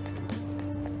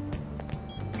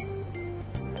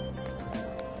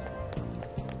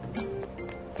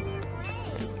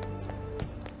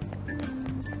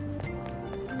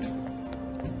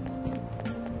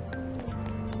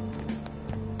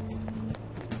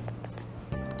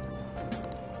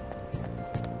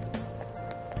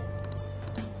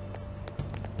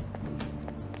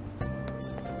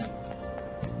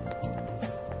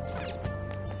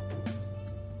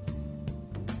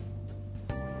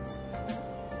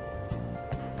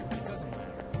 It doesn't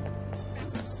matter.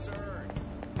 It's absurd.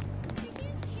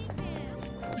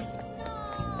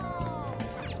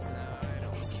 I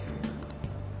don't care.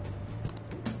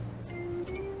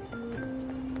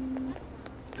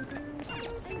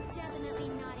 I'm definitely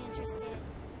not interested.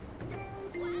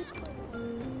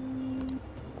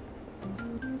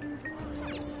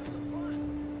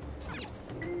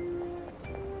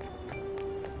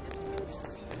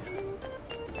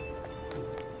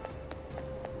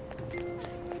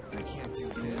 I can't do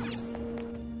this.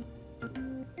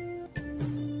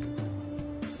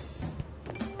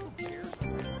 Who cares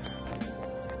about that?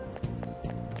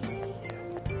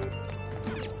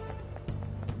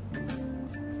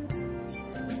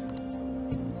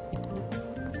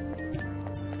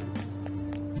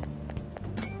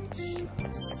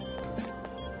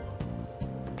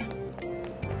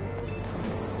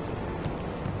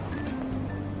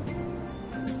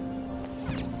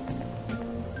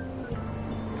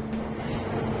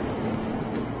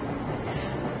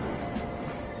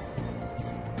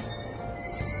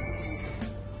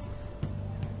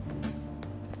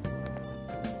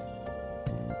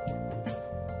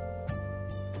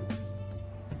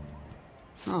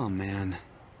 Oh, man.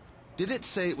 Did it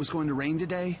say it was going to rain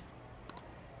today?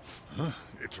 Huh?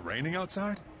 It's raining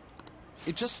outside?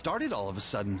 It just started all of a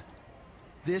sudden.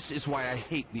 This is why I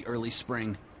hate the early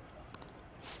spring.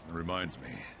 It reminds me.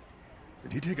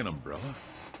 Did he take an umbrella?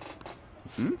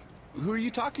 Hmm? Who are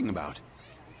you talking about?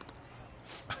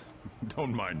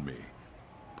 Don't mind me.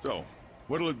 So,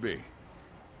 what'll it be?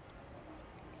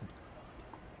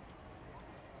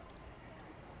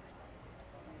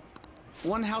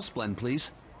 One house blend,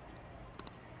 please.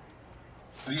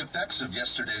 The effects of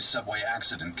yesterday's subway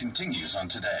accident continues on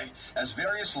today, as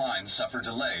various lines suffer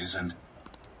delays and...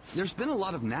 There's been a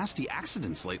lot of nasty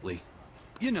accidents lately.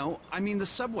 You know, I mean the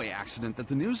subway accident that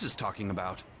the news is talking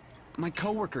about. My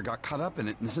coworker got caught up in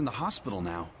it and is in the hospital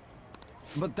now.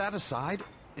 But that aside,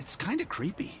 it's kind of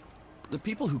creepy. The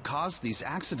people who caused these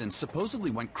accidents supposedly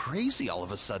went crazy all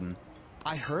of a sudden.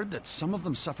 I heard that some of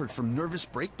them suffered from nervous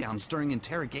breakdowns during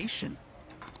interrogation.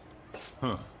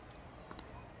 Huh.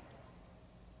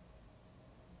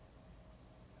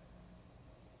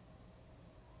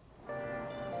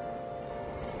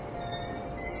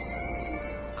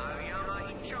 Aoyama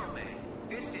Ichome.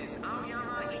 This is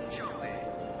Aoyama Ichome.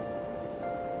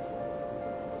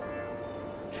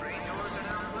 Train doors are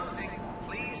now closing.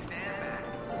 Please stand back.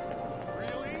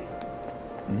 Really?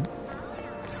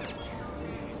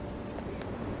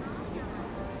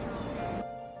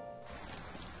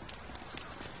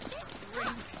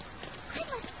 Sucks.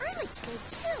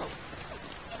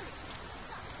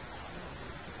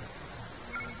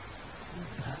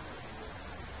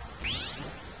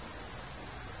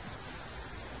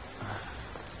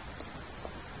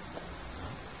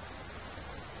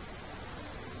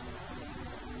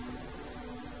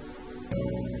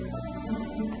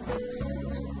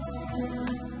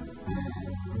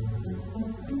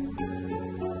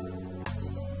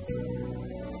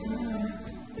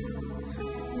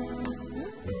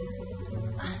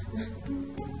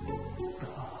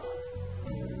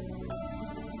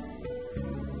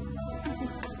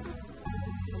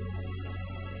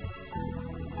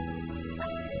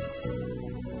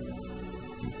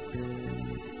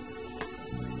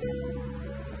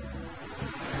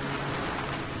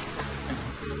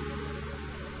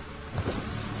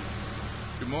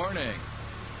 morning.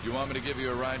 You want me to give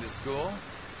you a ride to school?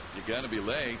 You're gonna be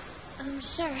late.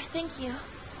 Sure, thank you.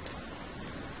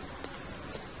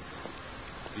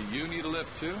 Do you need a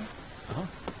lift too? Huh?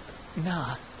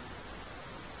 Nah.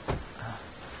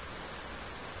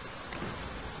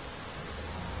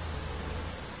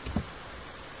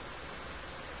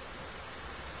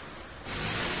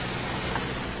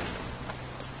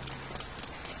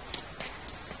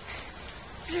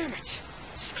 Damn it!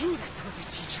 Screw that pervy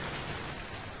teacher.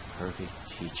 Pervy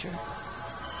teacher?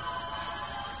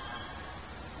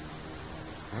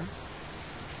 Huh?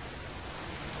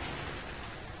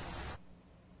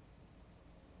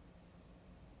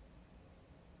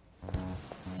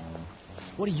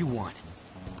 What do you want?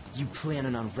 You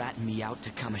planning on ratting me out to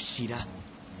Kamoshida?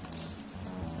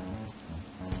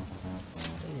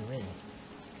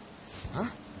 Huh?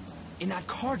 In that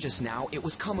car just now, it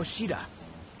was Kamoshida.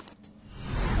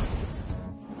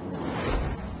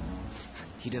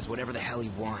 He does whatever the hell he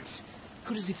wants.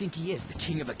 Who does he think he is, the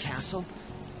king of the castle?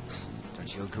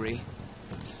 Don't you agree?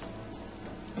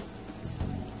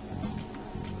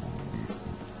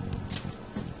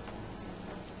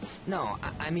 No,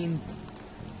 I mean...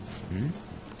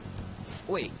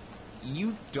 Wait,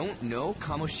 you don't know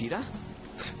Kamoshida?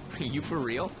 Are you for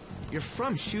real? You're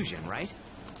from Shujin, right?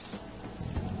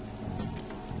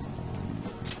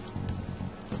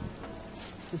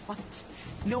 What?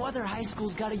 No other high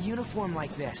school's got a uniform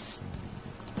like this.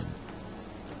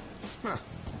 Huh.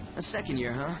 A second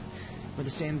year, huh? We're the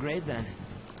same grade then.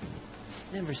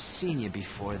 Never seen you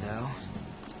before, though.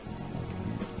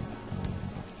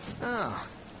 Oh,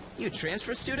 you a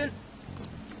transfer student?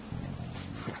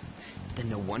 Then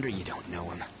no wonder you don't know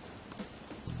him.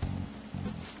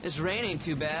 This rain ain't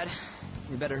too bad.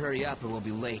 We better hurry up or we'll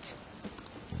be late.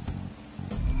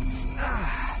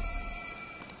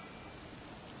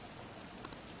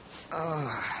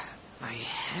 My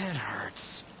head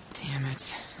hurts. Damn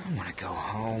it. I want to go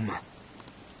home.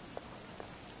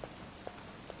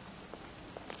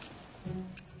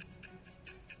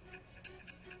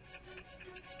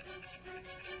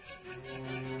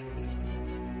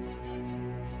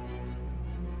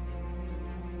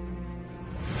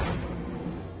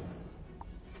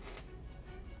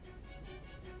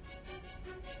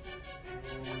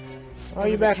 Why are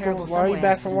you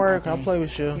back from work? I'll play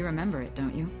with you. You remember it,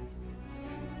 don't you?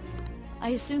 I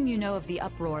assume you know of the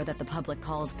uproar that the public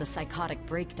calls the psychotic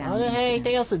breakdown. I didn't have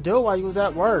anything else to do while you was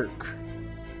at work.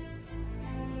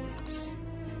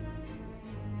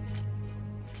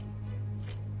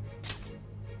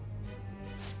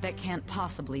 That can't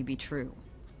possibly be true.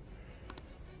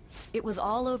 It was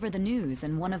all over the news,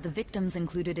 and one of the victims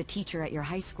included a teacher at your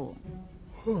high school.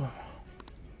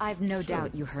 I've no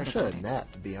doubt you heard about it.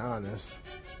 Napped, to be honest.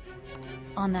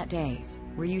 On that day,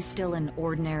 were you still an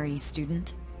ordinary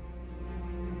student?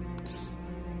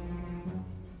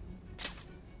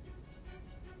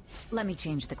 Let me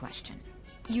change the question.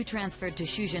 You transferred to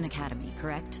Shujin Academy,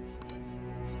 correct?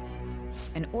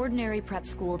 An ordinary prep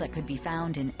school that could be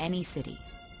found in any city.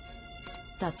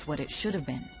 That's what it should have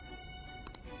been.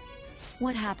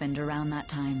 What happened around that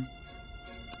time?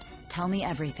 Tell me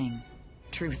everything,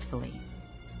 truthfully.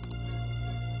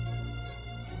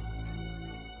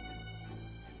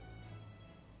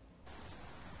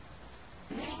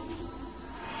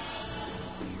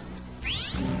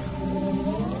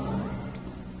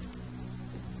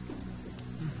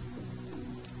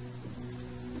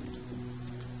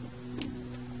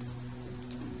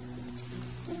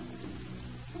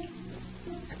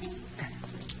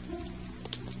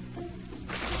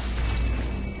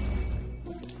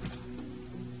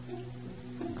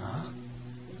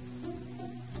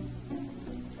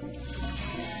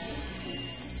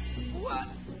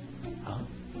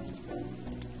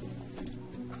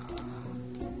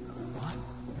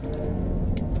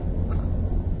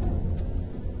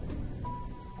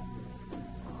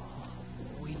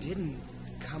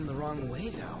 Way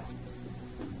though.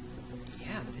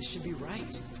 Yeah, this should be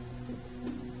right.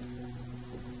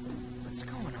 What's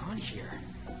going on here?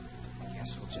 I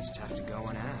guess we'll just have to go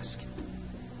and ask.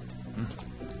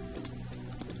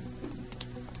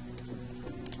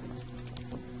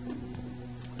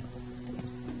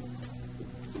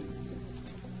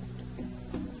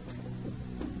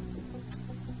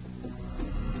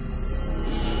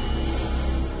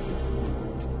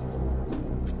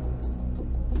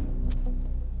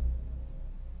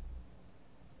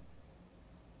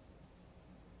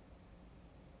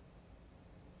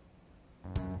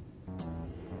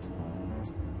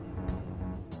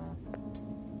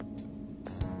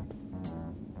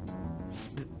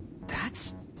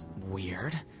 That's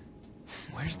weird.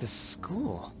 Where's the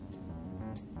school?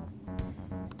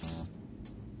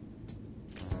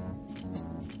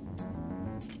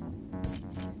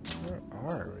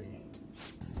 Sorry.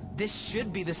 This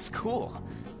should be the school.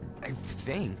 I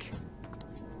think.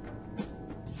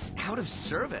 Out of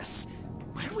service?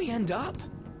 Where'd we end up?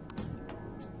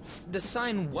 The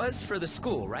sign was for the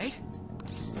school, right?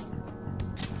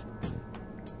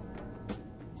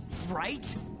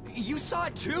 Right? You saw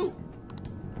it too!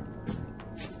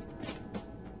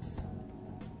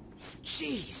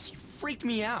 Jeez, you freaked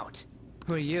me out.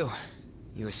 Who are you?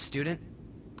 You a student?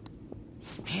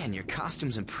 Man, your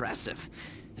costume's impressive.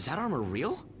 Is that armor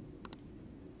real?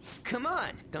 Come on,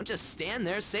 don't just stand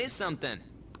there, say something.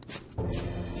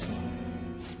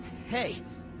 Hey,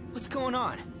 what's going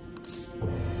on?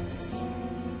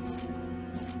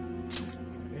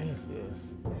 What is this?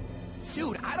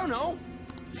 Dude, I don't know.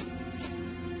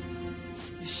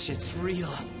 This shit's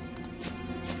real.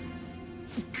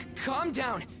 Calm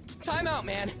down. Time out,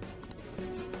 man.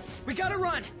 We gotta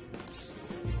run.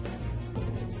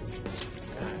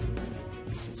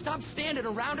 Stop standing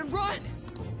around and run.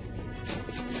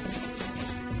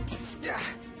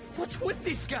 What's with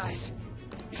these guys?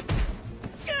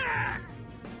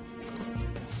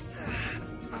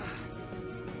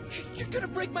 You're gonna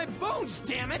break my bones,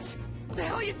 damn it! The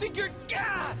hell you think you're...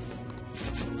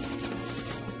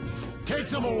 Take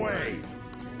them away!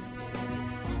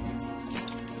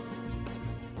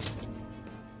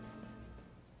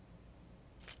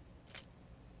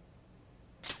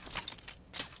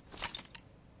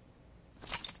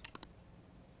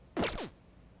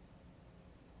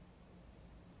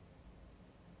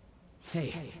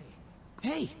 Hey.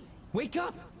 Hey! Wake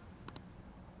up!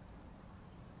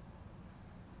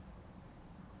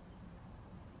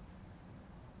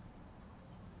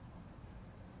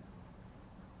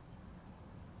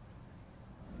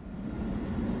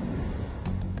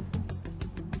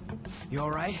 You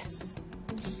alright?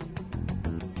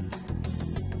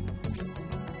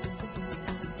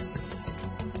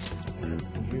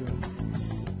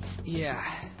 Yeah,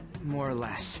 more or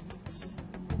less.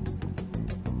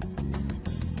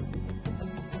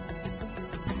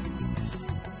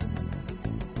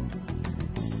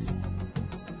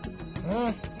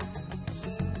 Huh?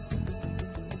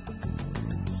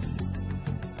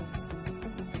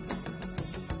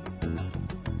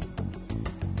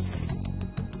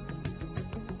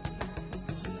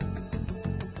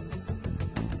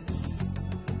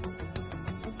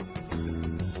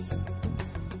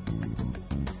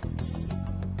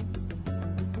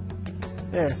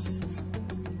 There.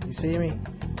 You see me?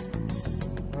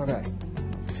 Okay.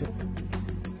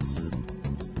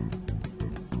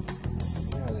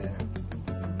 Now there.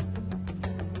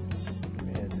 Let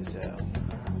me head this out.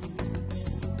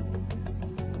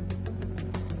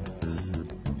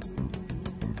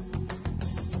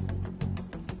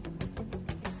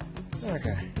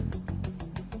 Okay.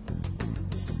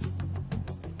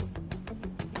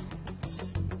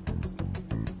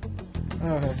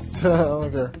 Okay.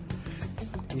 Okay.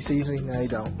 He sees me? No, he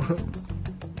don't.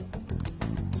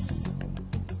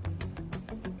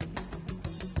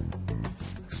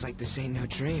 Looks like this ain't no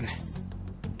dream.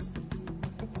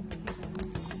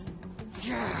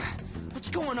 Yeah, what's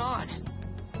going on?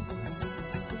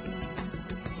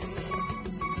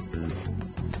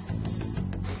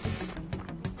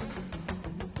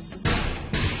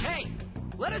 Hey,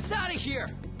 let us out of here!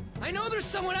 I know there's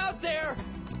someone out there!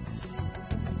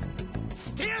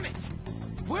 Damn it!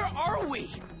 Where are we?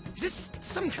 Is this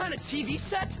some kind of TV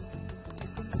set?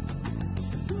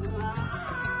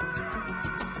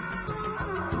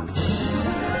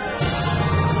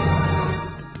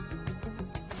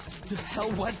 What the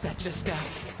hell was that just now?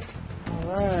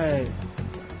 Alright.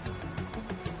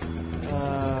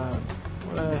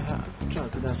 I'm trying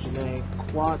to pronounce your name.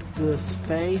 Quantus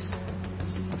Face?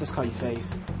 I'll just call you Face.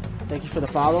 Thank you for the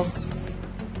follow.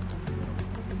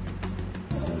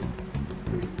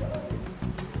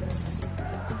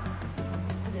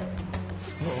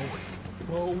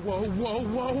 Whoa, whoa, whoa,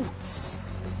 whoa!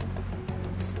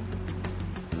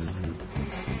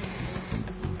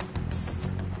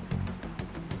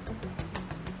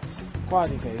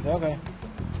 Quaddy Face, okay.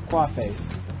 Quad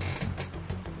Face.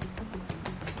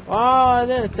 Oh, I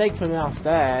didn't think to pronounce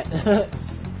that.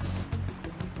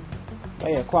 Oh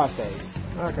yeah, Quad Face.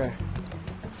 Okay.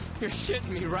 You're shitting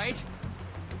me, right?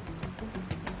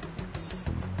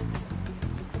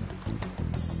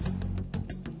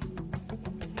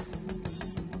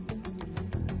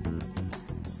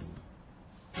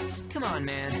 Come on,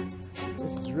 man.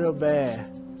 This is real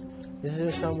bad. Is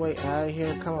there some way out of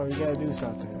here? Come on, we gotta do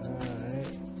something.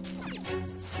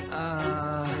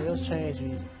 Alright. Those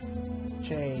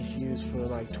chains used for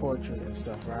like torture and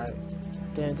stuff, right?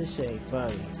 Damn, this shit ain't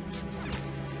funny.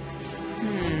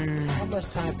 How much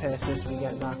time passed since we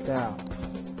got knocked out?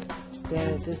 Damn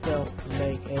it, this don't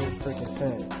make any freaking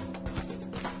sense.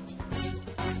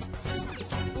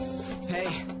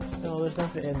 Hey. No, there's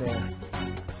nothing in there.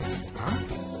 Huh?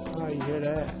 Oh, you hear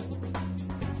that?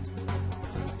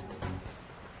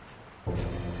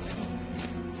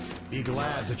 Be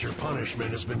glad that your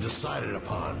punishment has been decided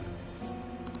upon.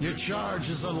 Your charge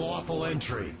is unlawful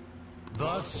entry.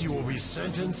 Thus, you will be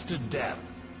sentenced to death.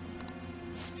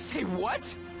 Say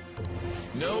what?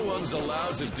 No one's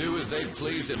allowed to do as they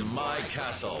please in my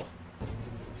castle.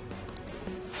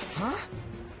 Huh?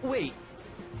 Wait.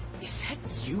 Is that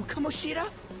you, Kamoshida?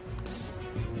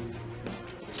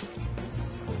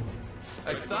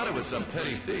 I thought it was some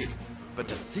petty thief, but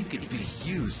to think it'd be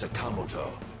you,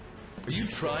 Sakamoto. Are you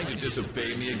trying to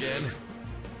disobey me again?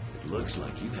 It looks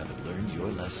like you haven't learned your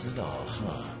lesson at all,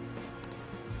 huh?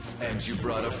 And you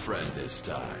brought a friend this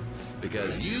time,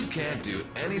 because you can't do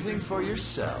anything for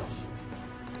yourself.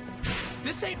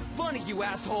 This ain't funny, you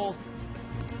asshole!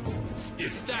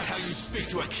 Is that how you speak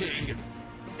to a king?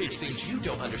 It seems you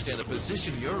don't understand the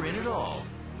position you're in at all.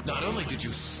 Not only did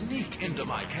you sneak into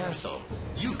my castle,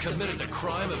 you committed the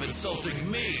crime of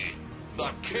insulting me,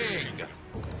 the king!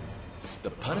 The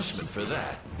punishment for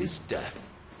that is death.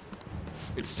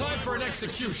 It's time for an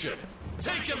execution!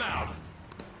 Take him out!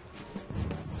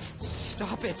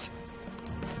 Stop it!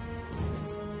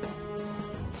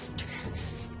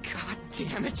 God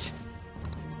damn it!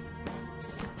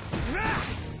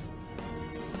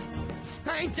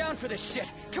 I ain't down for this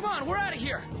shit! Come on, we're out of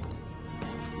here!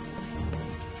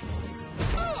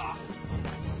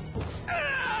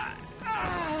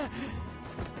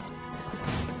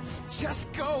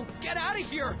 Just go! Get out of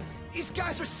here! These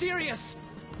guys are serious!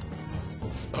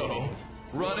 Oh?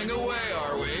 Running away,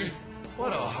 are we?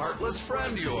 What a heartless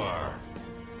friend you are.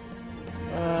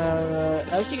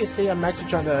 As you can see, I'm actually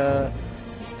trying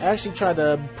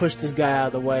to push this guy out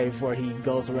of the way before he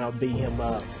goes around beating him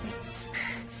up.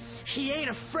 He ain't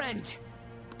a friend!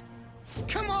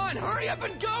 Come on, hurry up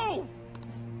and go!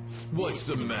 What's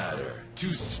the matter?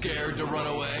 Too scared to run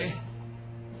away?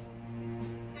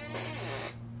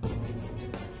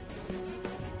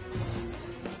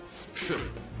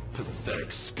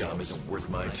 Pathetic scum isn't worth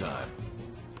my time.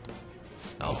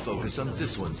 I'll focus on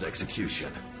this one's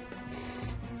execution.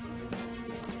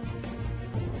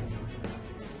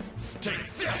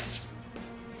 Take this!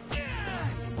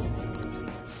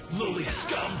 Lowly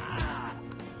scum!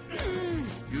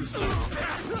 Useless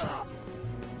pest!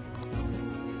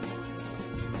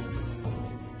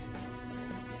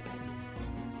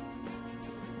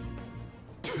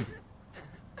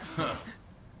 Huh.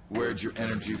 Where'd your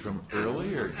energy from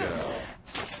earlier go?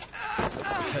 A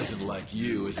peasant like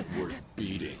you isn't worth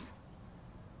beating.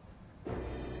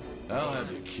 I'll have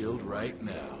you killed right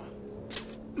now.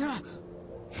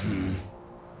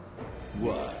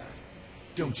 Why?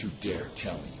 Don't you dare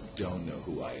tell me you don't know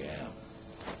who I am.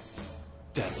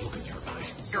 That look in your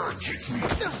eyes irritates me.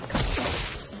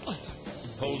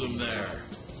 Hold him there.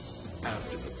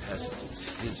 After the peasant, it's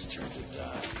his turn to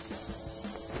die.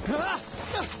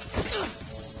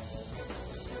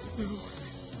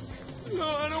 No,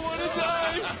 I don't want to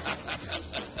die!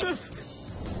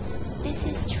 This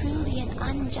is truly an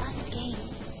unjust game.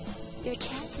 Your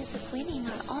chances of winning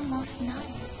are almost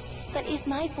none. But if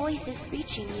my voice is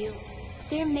reaching you,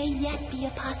 there may yet be a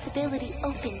possibility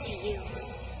open to you.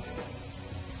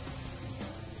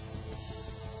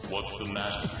 What's the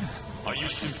matter? Are you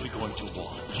simply going to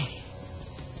watch?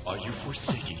 Are you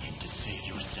forsaking him to save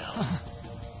yourself?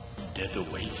 Death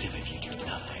awaits him if you do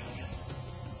nothing.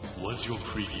 Was your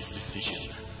previous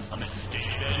decision a mistake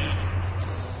then?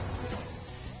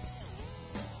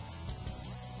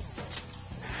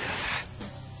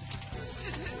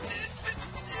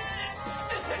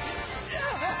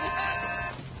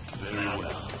 Very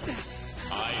well.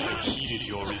 I have heeded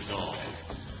your resolve.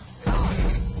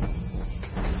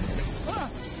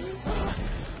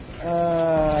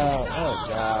 Oh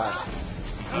god.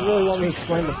 You really want me to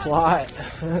explain the plot?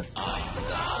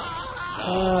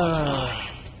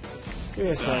 Give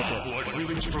me a second. Lord,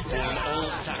 willing to perform all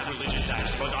sacrilegious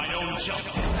acts for thine own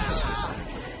justice.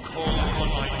 Call upon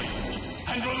thy name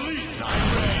and release thy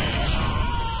rage.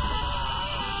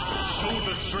 Show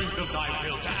the strength of thy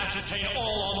will to ascertain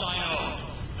all on thine own.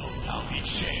 Though thou be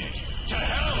chained to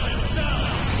hell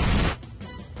itself.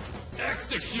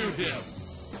 Execute him!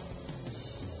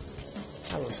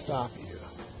 I will stop you.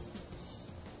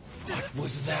 What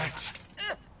was that?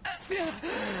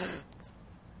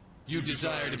 You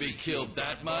desire to be killed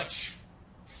that much?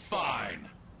 Fine.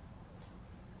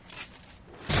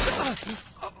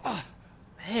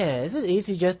 Man, is it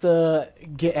easy just to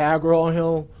get aggro on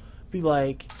him? Be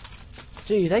like,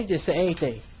 geez, they can just say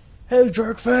anything. Hey,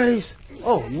 jerkface!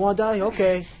 Oh, you wanna die?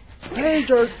 Okay. Hey,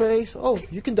 jerkface! Oh,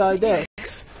 you can die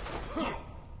next.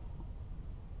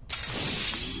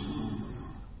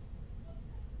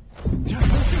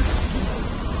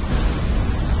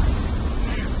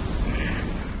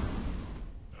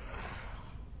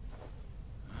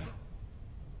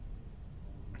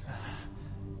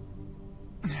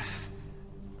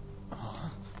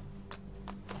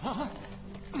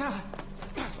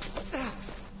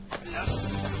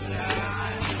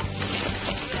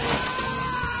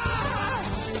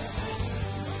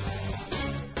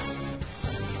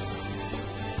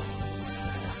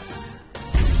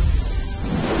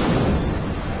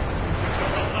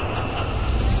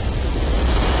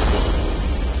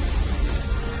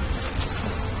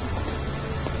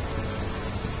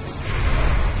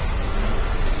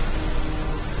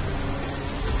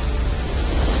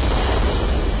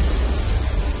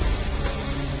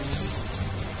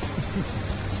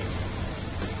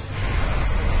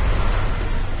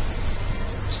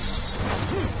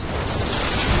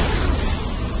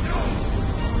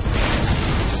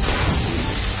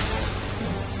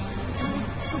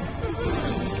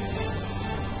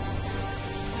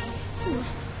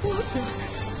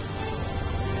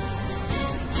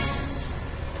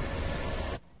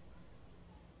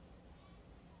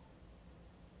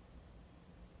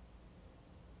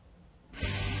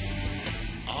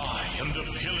 I am the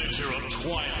pillager of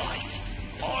Twilight,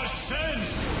 Arsene!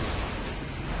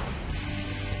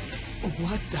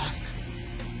 What the?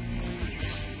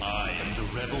 I am the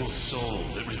rebel soul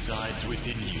that resides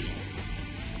within you.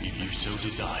 If you so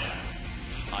desire,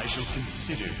 I shall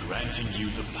consider granting you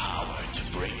the power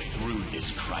to break through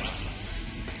this crisis.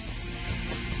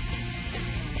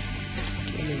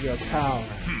 Give me your power.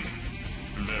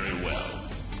 Very well.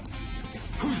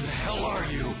 Who the hell are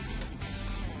you?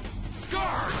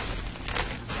 Guard!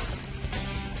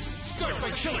 Start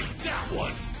by killing that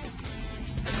one!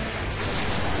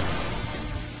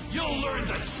 You'll learn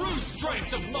the true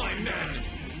strength of my men!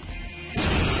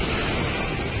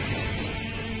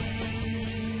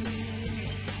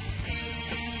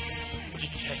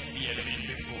 Detest the enemies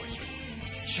before you.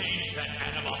 Change that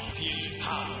animosity into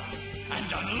power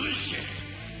and unleash it!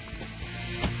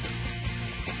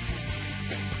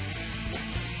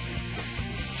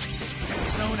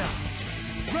 Sona!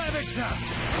 Ravage them!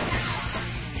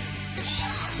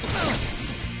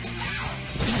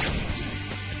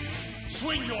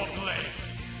 Swing your blade!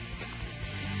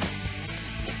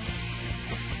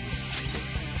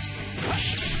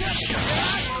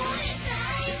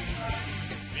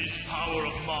 This power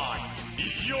of mine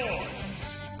is yours!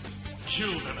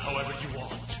 Kill them however you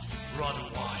want. Run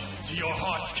wild to your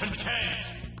heart's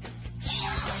content!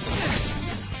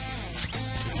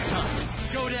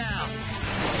 Go down!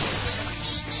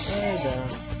 There you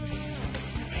go.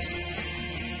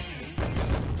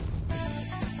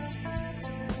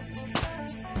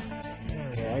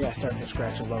 Okay, I gotta start from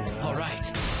scratch and level up.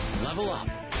 Alright, level up.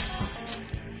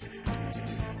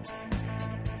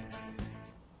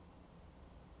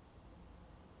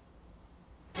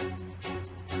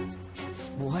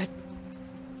 What?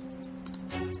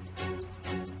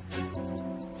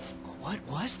 What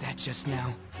was that just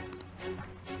now?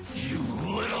 You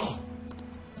little...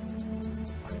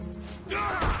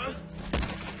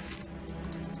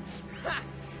 Ha!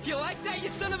 You like that, you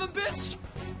son of a bitch?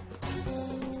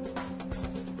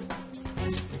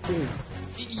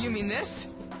 You mean this?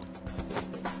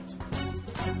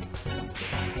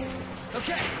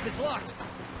 Okay, it's locked.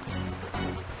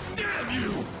 Damn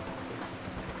you!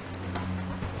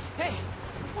 Hey,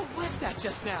 what was that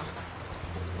just now?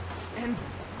 And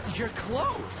your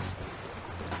clothes?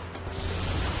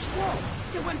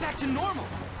 Whoa, it went back to normal.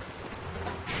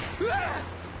 Ah!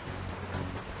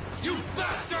 You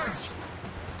bastards!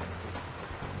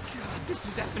 God, this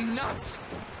is effing nuts.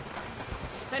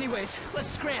 Anyways, let's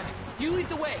scram. You lead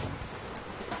the way.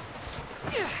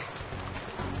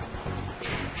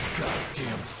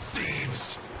 Goddamn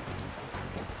thieves!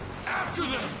 After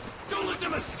them! Don't let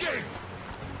them escape!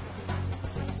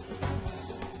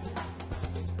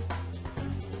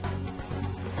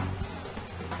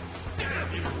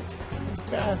 Damn you!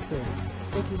 Bastard.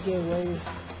 Think you get away with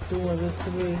doing this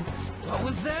to me? What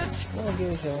was that? I don't give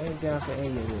a shit. I ain't down for any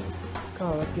of this. Come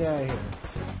on, let's get out of here.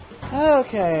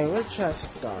 Okay, let's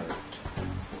just start.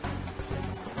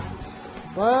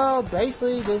 Well,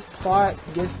 basically, this plot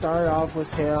gets started off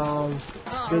with him.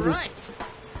 Alright.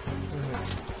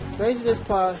 Basically, this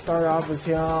plot started off with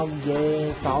him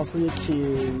getting falsely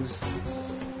accused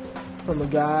from a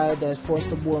guy that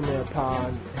forced a woman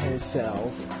upon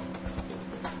himself.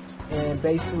 And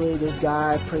basically, this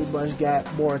guy pretty much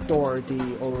got more authority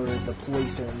over the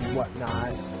police and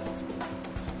whatnot.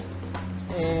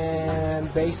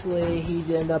 And basically,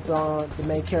 the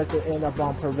main character ended up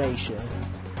on probation.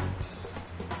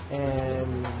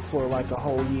 And for like a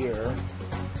whole year.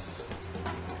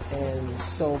 And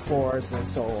so forth and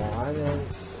so on. And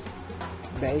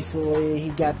basically, he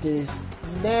got this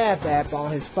nav app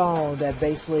on his phone that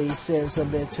basically sends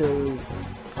him into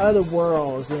other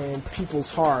worlds in people's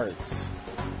hearts,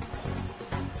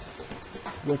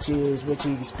 which is what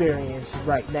you experience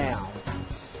right now.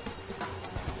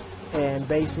 And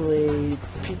basically,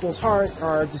 people's hearts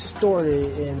are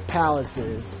distorted in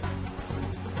palaces.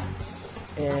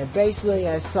 And basically,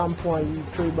 at some point, you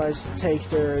pretty much take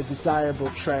their desirable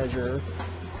treasure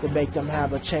to make them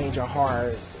have a change of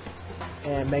heart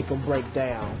and make them break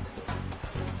down.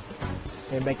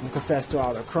 And make them confess to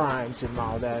all their crimes and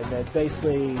all that. And that's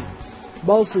basically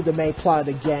mostly the main plot of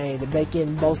the game. To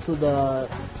making most of the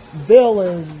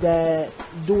villains that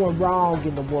doing wrong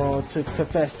in the world to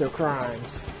confess their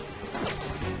crimes.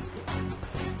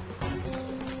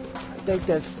 I think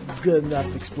that's good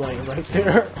enough explained right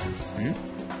there.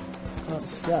 Oh,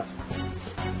 what's up?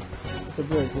 The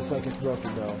bridge looks like it's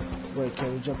broken though. Wait,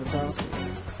 can we jump across?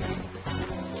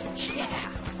 Yeah.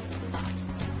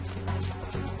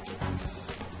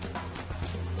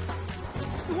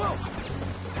 Whoa!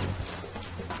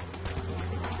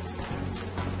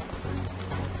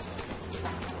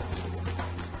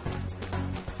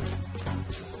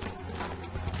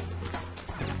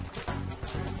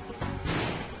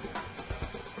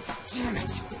 Damn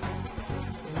it!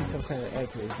 We need some kind of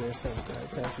exit. Is there some kind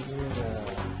of passage here?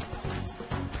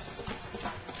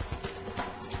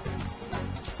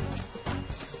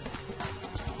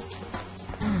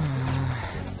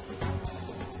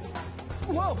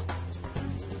 Whoa!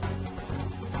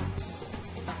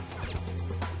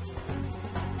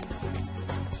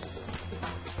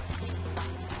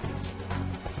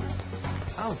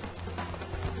 Oh.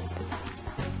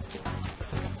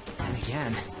 And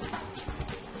again.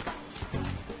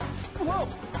 Whoa!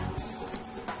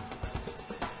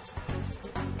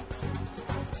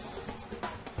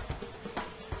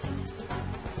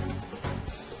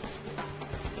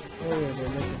 Oh yeah, they're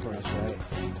looking for us, right?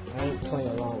 I ain't playing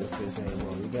along with this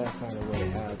anymore. We gotta find a way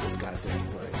out of this goddamn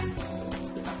place.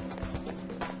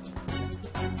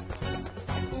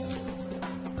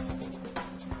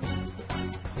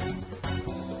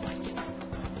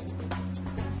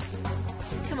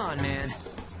 Come on, man.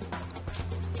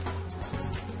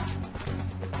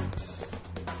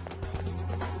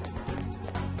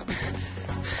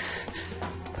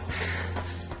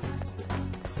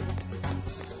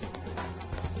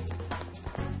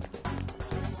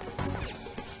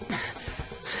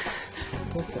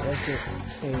 What's the exit?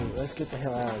 Hey, let's get the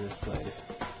hell out of this place.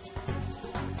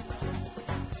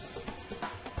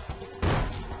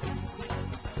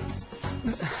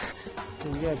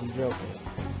 Dude, you gotta be joking.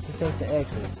 This ain't the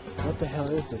exit. What the hell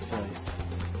is this place?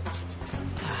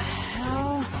 The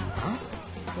hell? Huh?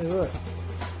 Hey, look.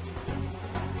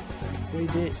 We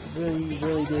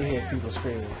really did hear people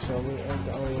screaming, so we ain't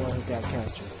the only one who got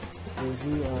captured. Is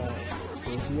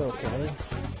he okay?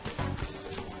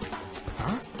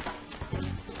 Huh?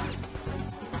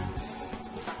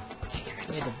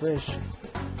 Hey, the bridge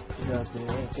is up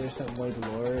there. Ain't there some way to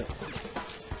lower it?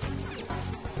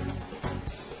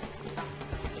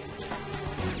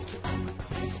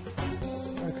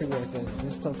 I could be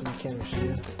this posting the camera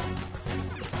shield.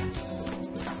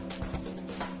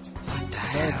 What the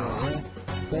hell?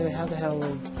 Baby, how the hell are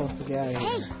we supposed to get out of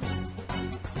here?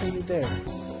 Hey, you there?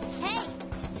 Hey!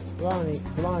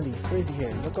 Blondie, Frizzy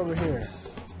here. Look over here.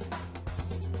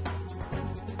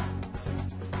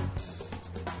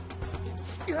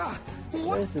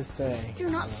 What is this thing? You're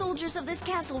not soldiers of this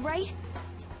castle, right?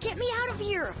 Get me out of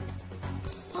here!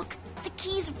 Look, the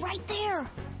key's right there!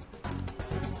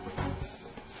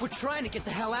 We're trying to get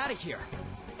the hell out of here.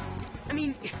 I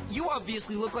mean, you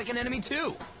obviously look like an enemy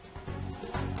too.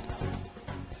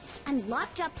 I'm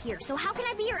locked up here, so how can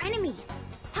I be your enemy?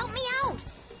 Help me out!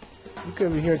 You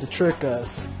could be here to trick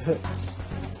us.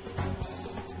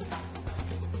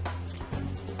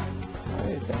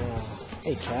 Right down.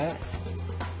 Hey, cat.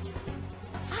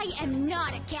 I am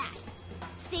not a cat.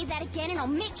 Say that again and I'll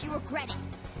make you regret it.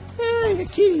 Hey, the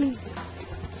key.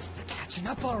 They're catching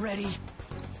up already.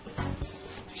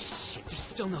 Shit, there's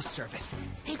still no service.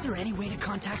 Ain't there any way to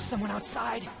contact someone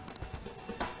outside?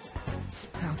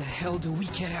 How the hell do we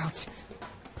get out?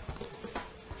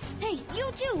 Hey,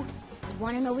 you too!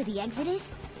 Want to know where the exit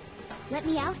is? Let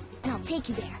me out, and I'll take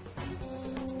you there.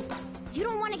 You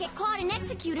don't want to get caught and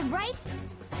executed, right?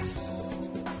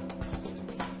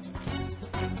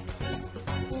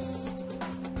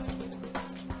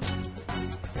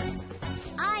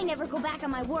 I never go back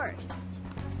on my word.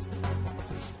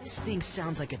 This thing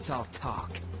sounds like it's all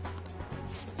talk.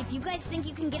 If you guys think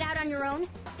you can get out on your own,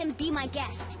 then be my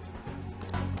guest.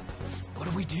 What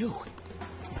do we do?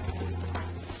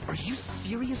 Are you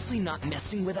seriously not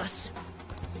messing with us?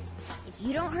 If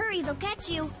you don't hurry, they'll catch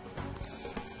you.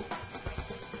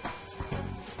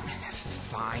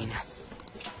 Fine.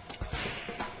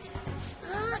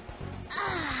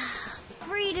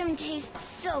 Freedom tastes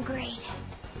so great.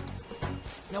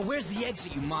 Now where's the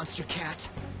exit, you monster cat?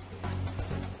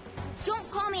 Don't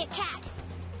call me a cat.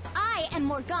 I am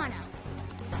Morgana.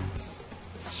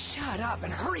 Shut up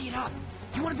and hurry it up.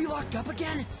 You want to be locked up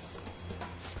again?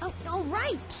 Oh, all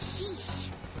right. Sheesh.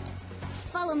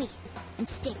 Follow me and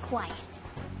stay quiet.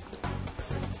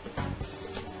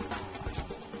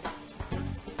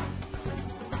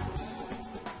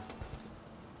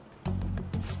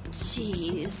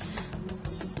 Jeez.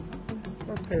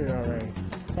 Okay, alright.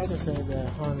 Soccer said that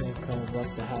Haunted Cub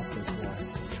left the house this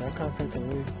morning. Should I contact the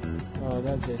league? Oh,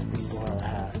 that'd just be more of a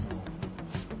hassle.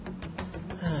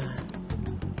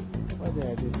 What did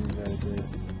I do to deserve this?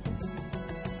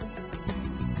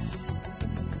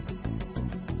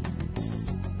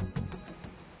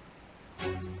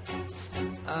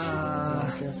 I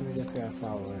guess we just gotta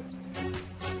follow it.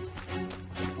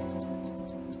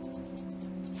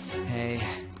 Hey.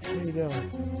 What are you doing?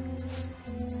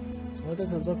 What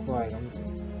does it look like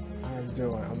I'm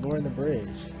doing? I'm boarding the bridge.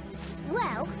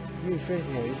 Well, You fix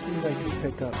here. It seems like you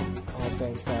pick up all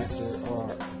things faster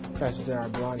than our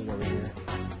Blondie over here.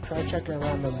 Try checking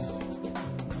around the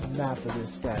map for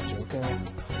this statue, okay?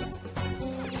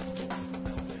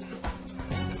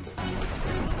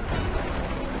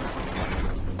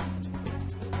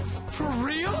 For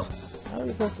real? How are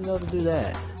you supposed to know to do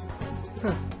that?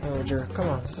 Huh, Amateur, come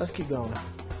on, let's keep going.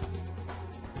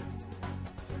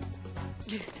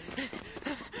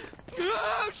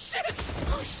 Oh shit!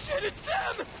 Oh shit, it's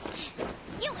them!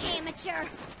 you amateur.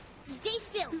 Stay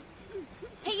still.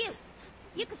 Hey, you.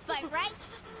 You can fight, right?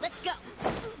 Let's go.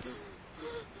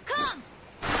 Come!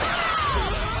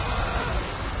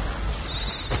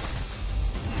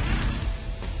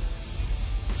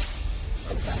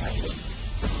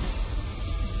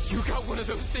 You got one of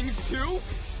those things too?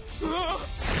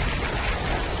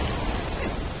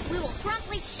 We will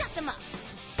promptly shut them up.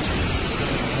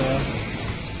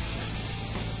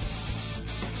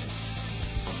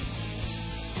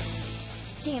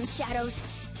 Damn shadows.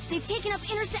 They've taken up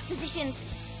intercept positions.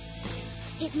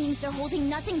 It means they're holding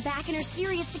nothing back and are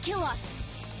serious to kill us.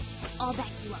 I'll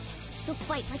back you up. So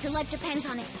fight like your life depends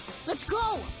on it. Let's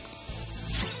go!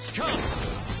 Come!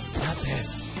 Not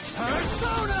this.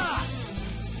 Persona!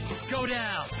 Go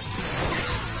down!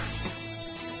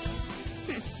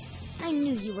 I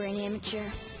knew you were an amateur.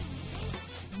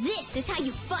 This is how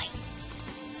you fight!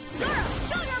 Zoro,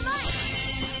 show your might!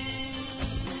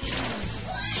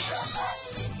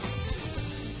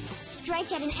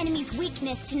 Strike at an enemy's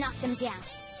weakness to knock them down.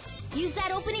 Use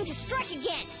that opening to strike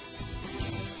again!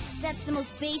 That's the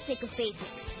most basic of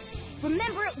basics.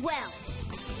 Remember it well!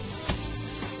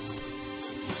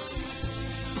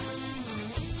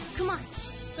 Come on,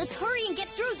 let's hurry and get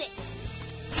through this!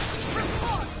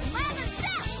 Lather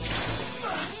south!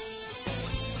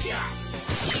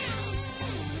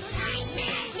 I'm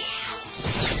mad now!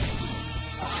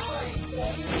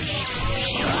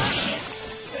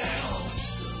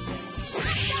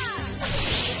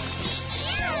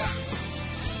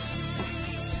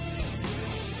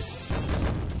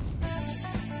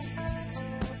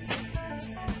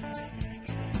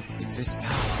 With this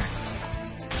power.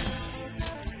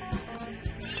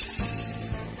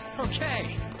 Okay.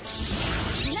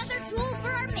 Another tool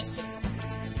for our mission.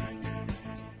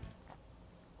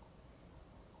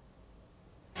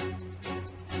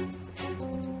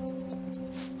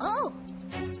 Oh!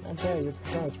 Okay, your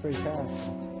persona's pretty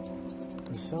powerful.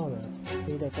 Persona.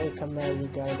 See that they come at you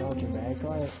guys all dramatic,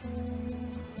 right?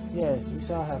 Yes, you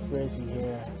saw how Frizzy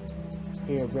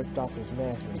here ripped off his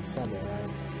mask when he summoned,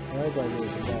 right? Everybody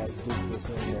knows the guy's Duke was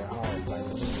in their heart by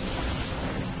releasing.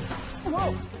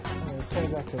 Whoa! It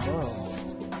turns out to normal.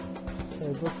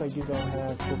 It looks like you don't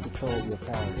have full control of your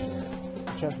powers yet.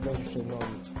 The transformation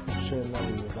should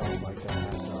never be resolved like that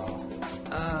after all.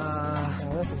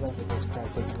 Now that's enough of this crap,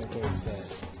 doesn't make any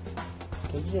sense.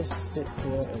 Can you just sit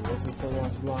still and listen for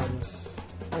once, Blondie?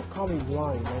 Don't call me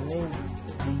Blondie, my name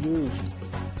is Ryuji.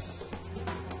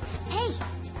 Hey!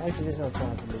 Actually, there's no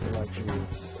time for me to lecture you.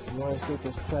 You want to escape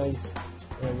this place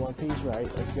in one piece, right?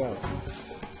 Let's go.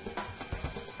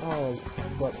 Oh,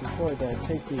 but before that,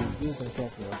 take these. Use them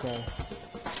carefully, okay?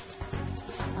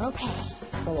 Okay.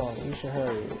 Come on, you should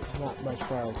hurry. It's not much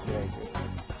farther to the exit.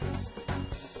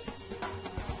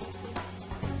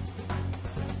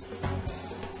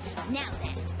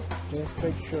 just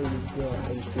make sure you're good on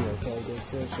HP, okay? There's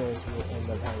still a chance we'll end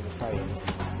up having to fight him.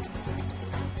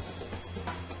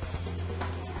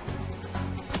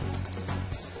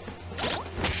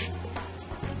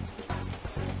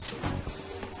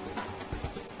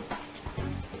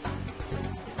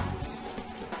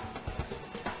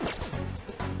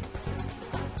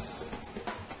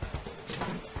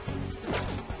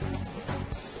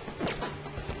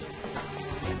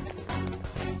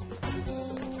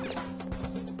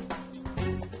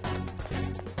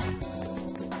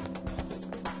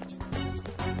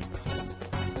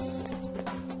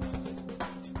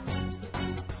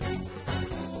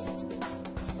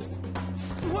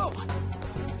 Whoa!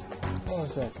 Hold on a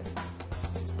second.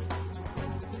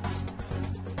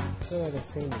 I feel like I've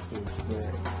seen this dude before.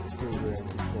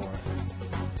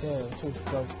 Damn, I'm too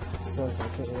flustered I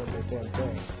can't remember the damn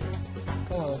thing.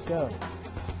 Come on, let's go.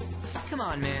 Come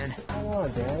on, man. Come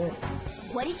on, damn it.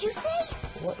 What did you say?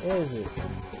 What is it?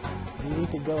 You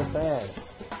need to go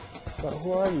fast. But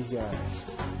who are you guys?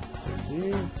 Do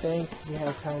you think you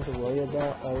have time to worry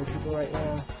about other people right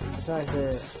now? Besides,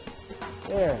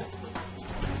 there.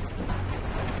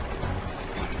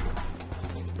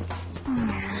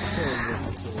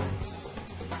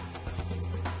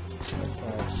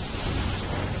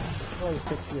 Always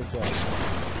stick to your gun.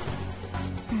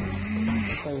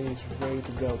 Looks like he's ready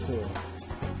to go too.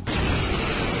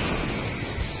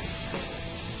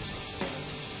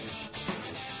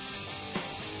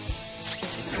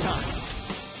 It's time.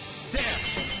 There!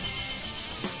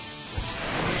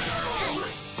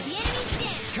 The enemy's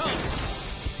down. Come!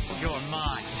 You're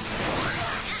mine. Nice.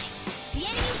 The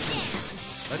enemy's down.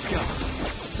 Let's go.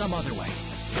 Some other way.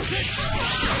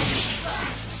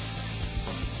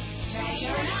 Ready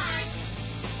or not.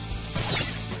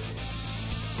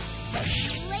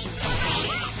 Late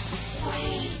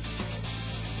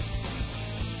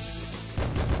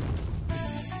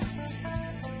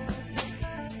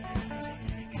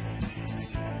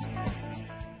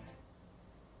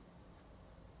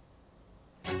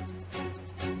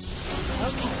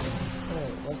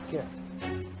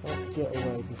Let's get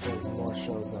away before more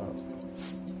shows up.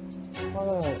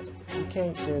 Hold on, you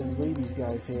can't just leave these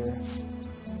guys here.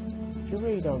 You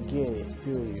really don't get it,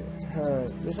 do you?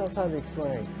 There's no time to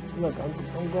explain. Look, I'm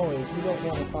going. If you don't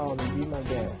want to follow me, be my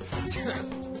guest.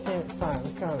 Okay, fine,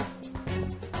 I'm coming.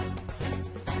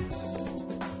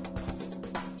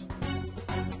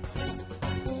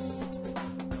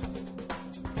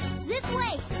 This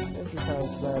way! Entry time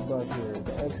is right above here.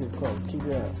 The exit is closed. Keep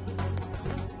it up.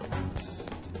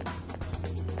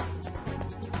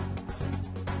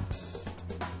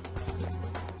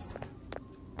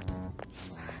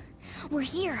 We're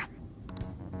here.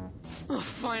 Oh,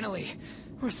 finally!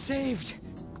 We're saved!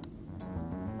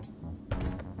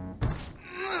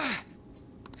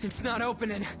 It's not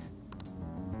opening.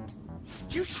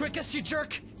 Did you trick us, you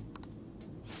jerk?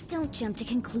 Don't jump to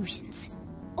conclusions.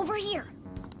 Over here.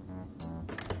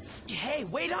 Hey,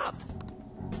 wait up!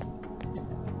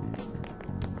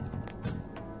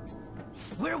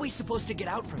 Where are we supposed to get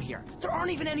out from here? There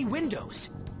aren't even any windows.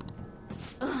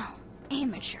 Ugh,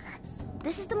 amateur.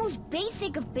 This is the most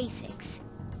basic of basics.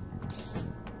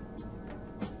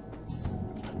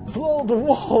 Blow the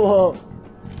wall up!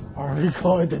 Are we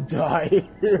going to die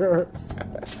here?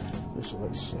 This should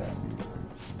look shit.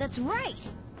 That's right.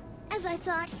 As I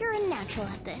thought, you're a natural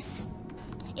at this.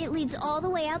 It leads all the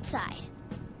way outside.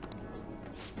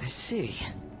 I see.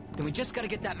 Then we just gotta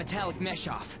get that metallic mesh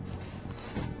off.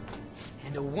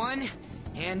 And a 1,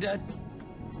 and a...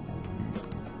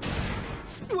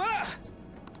 Ah!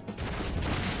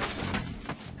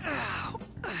 Ow.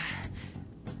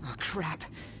 Oh, crap.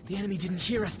 The enemy didn't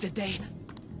hear us, did they?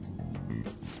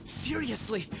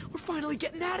 Seriously, we're finally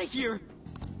getting out of here!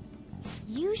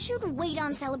 You should wait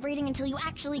on celebrating until you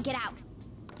actually get out.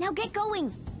 Now get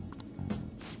going!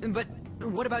 But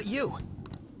what about you?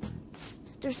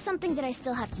 There's something that I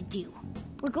still have to do.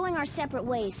 We're going our separate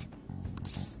ways.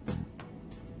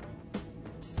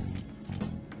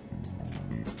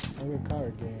 I get caught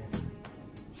again.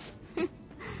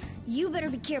 You better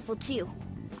be careful too.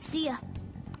 See ya.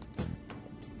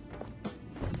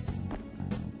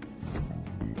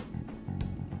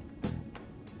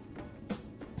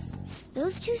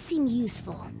 Those two seem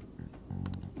useful.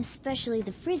 Especially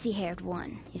the frizzy-haired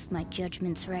one, if my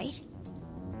judgment's right.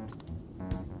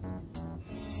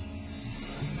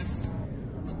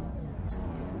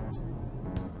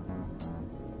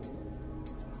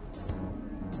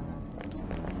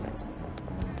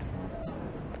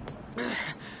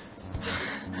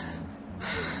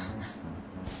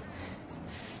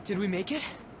 Did we make it?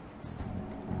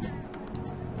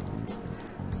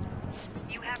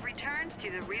 You have returned to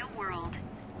the real world.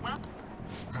 Well...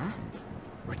 Huh?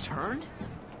 Returned?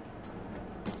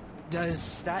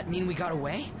 Does that mean we got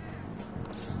away?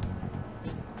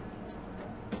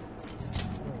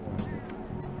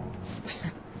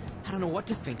 I don't know what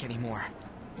to think anymore.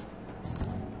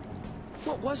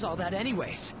 What was all that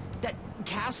anyways? That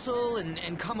castle and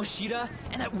Kamoshida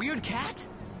and that weird cat?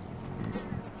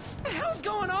 What the hell's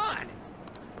going on?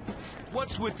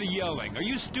 What's with the yelling? Are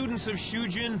you students of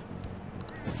Shujin?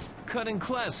 Cutting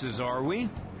classes, are we?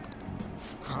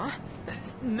 Huh?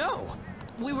 No.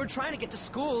 We were trying to get to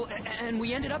school, and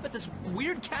we ended up at this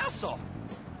weird castle.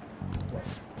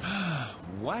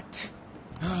 What?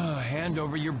 Oh, hand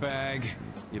over your bag.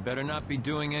 You better not be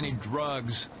doing any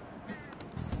drugs.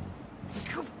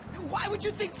 Why would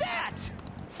you think that?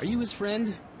 Are you his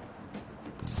friend?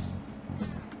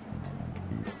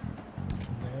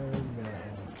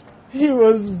 He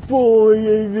was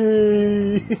bullying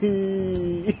me.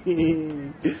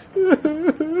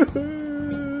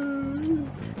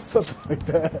 Something like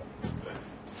that.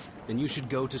 Then you should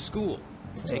go to school.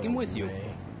 Take him with you.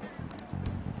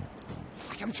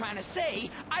 Like I'm trying to say,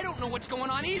 I don't know what's going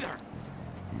on either.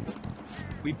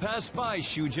 We passed by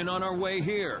Shujin on our way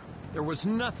here. There was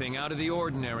nothing out of the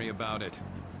ordinary about it.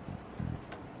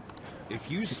 If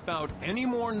you spout any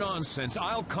more nonsense,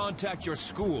 I'll contact your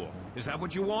school. Is that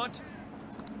what you want?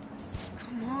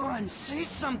 Come on, say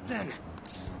something.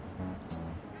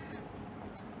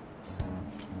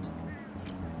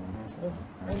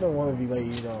 I don't want to be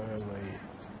late, you know,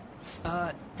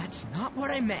 like... That's not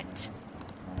what I meant.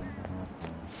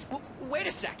 Wait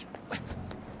a sec.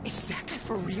 Is that guy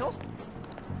for real?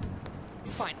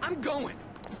 Fine, I'm going.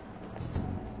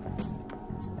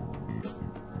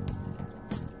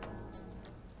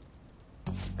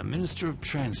 A Minister of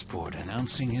Transport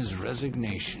announcing his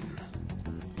resignation.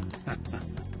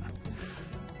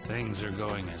 Things are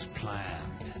going as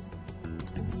planned.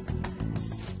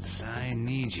 Sai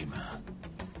Nijima.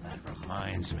 That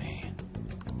reminds me.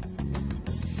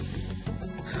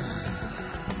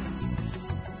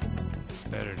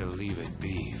 Better to leave it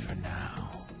be for now.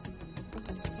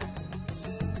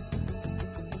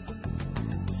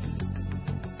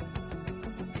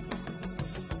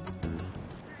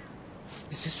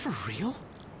 Is this for real?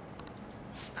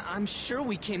 I'm sure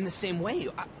we came the same way.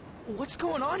 What's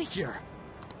going on here?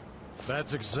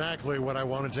 That's exactly what I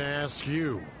wanted to ask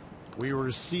you. We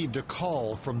received a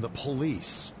call from the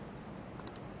police.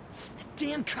 The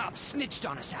damn cops snitched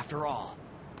on us after all.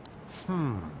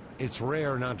 It's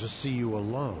rare not to see you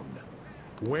alone.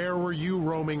 Where were you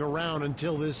roaming around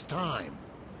until this time?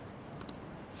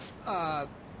 A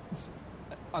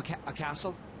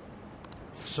castle?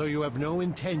 So you have no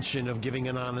intention of giving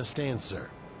an honest answer?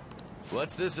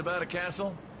 What's this about a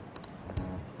castle?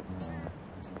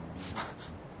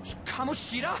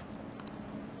 Kamoshida?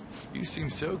 You seem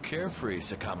so carefree,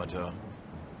 Sakamoto.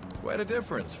 Quite a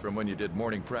difference from when you did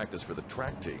morning practice for the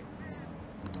track team.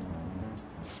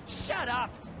 Shut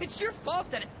up! It's your fault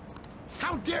that it...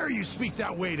 How dare you speak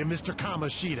that way to Mr.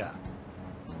 Kamoshida?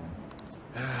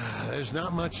 There's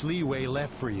not much leeway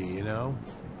left for you, you know?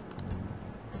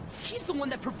 He's the one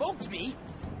that provoked me!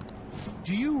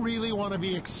 Do you really want to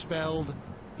be expelled?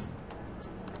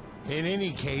 In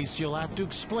any case, you'll have to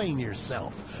explain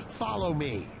yourself. Follow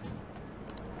me.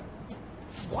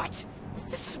 What?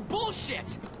 This is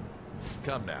bullshit!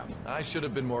 Come now. I should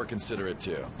have been more considerate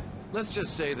too. Let's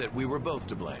just say that we were both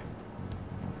to blame.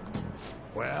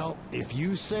 Well, if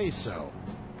you say so.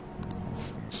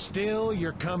 Still,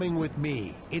 you're coming with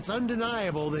me. It's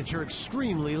undeniable that you're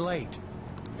extremely late.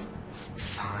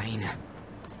 Fine.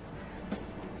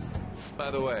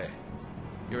 By the way,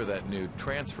 you're that new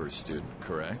transfer student,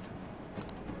 correct?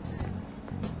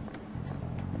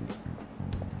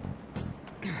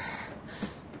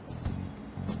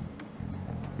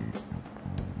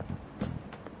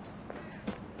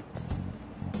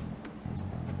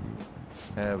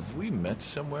 Have we met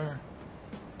somewhere?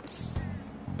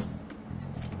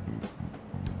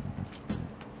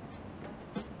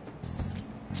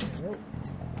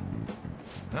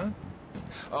 Huh?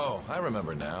 Oh, I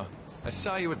remember now. I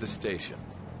saw you at the station.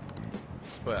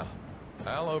 Well,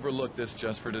 I'll overlook this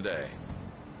just for today.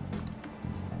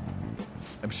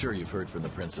 I'm sure you've heard from the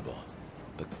principal.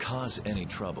 But cause any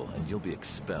trouble and you'll be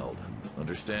expelled.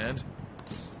 Understand?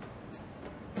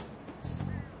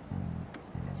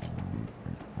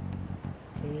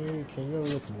 Can you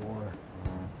look more?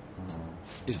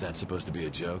 Is that supposed to be a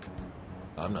joke?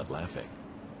 I'm not laughing.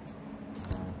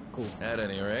 Cool. At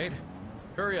any rate,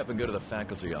 hurry up and go to the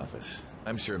faculty office.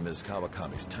 I'm sure Ms.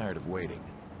 Kawakami's tired of waiting.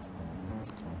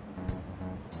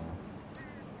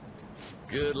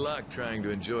 Good luck trying to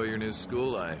enjoy your new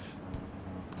school life.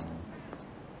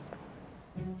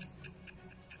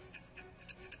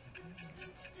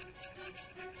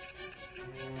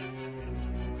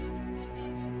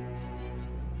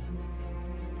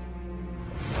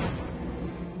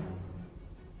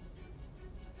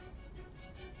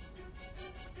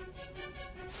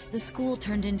 The school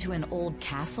turned into an old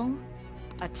castle?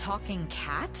 A talking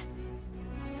cat?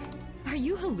 Are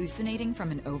you hallucinating from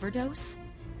an overdose?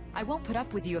 I won't put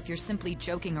up with you if you're simply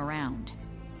joking around.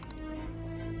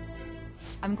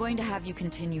 I'm going to have you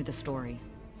continue the story.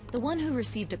 The one who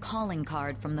received a calling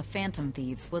card from the Phantom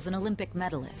Thieves was an Olympic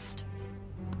medalist.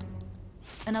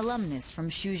 An alumnus from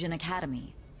Shujin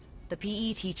Academy. The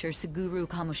PE teacher Suguru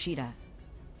Kamoshida.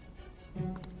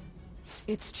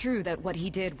 It's true that what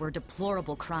he did were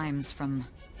deplorable crimes from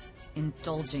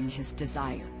indulging his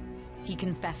desire. He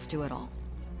confessed to it all.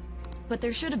 But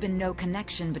there should have been no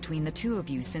connection between the two of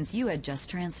you since you had just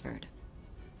transferred.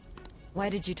 Why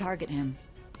did you target him?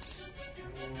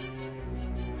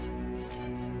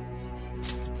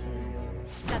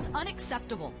 That's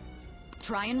unacceptable.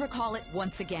 Try and recall it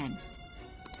once again.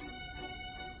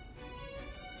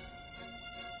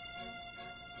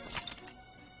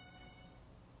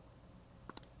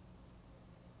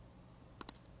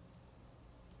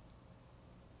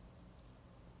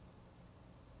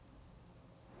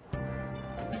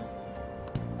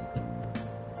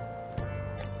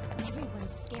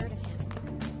 Everyone's scared of him.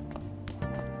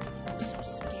 So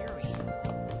scary.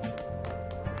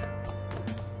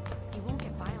 He won't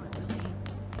get violent, will he?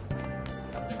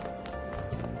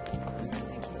 Who's he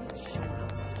think he is showing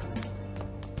up like this?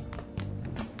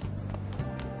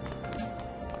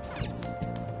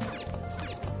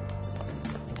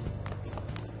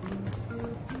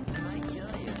 I might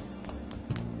kill you.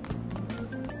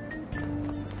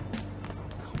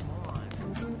 Come on.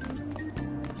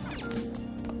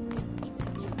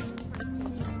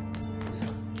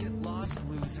 Get lost,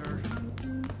 loser.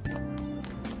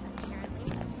 Apparently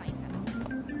a psycho.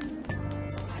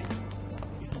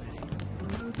 He's ready.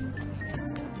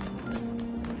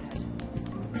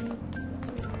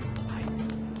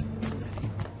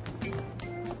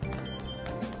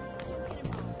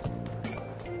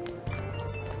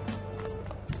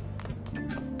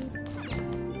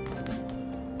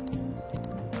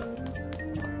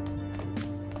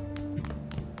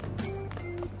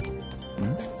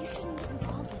 You shouldn't get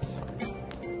involved with him.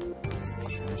 Just the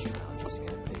trash pile just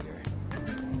get bigger.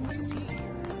 Why is he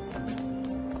here?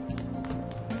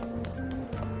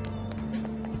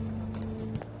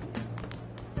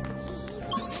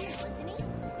 He's a criminal, isn't he?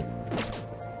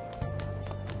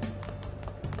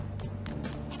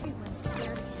 Everyone's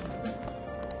scared of him.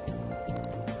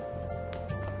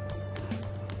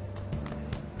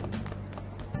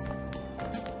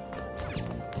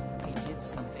 He did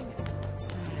something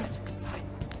bad. Hi.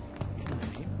 Isn't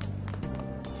that him?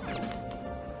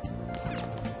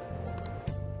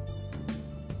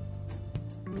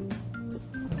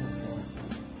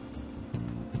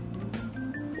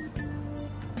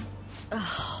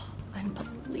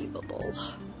 Unbelievable.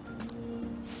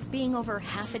 Being over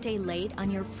half a day late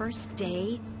on your first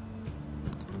day?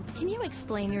 Can you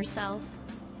explain yourself?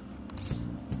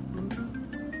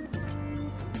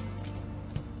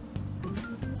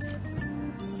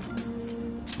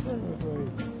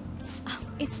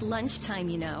 It's lunchtime,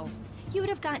 you know. You would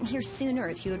have gotten here sooner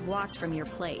if you had walked from your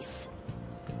place.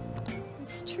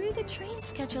 It's true the train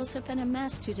schedules have been a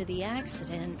mess due to the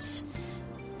accident,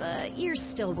 but you're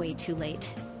still way too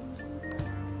late.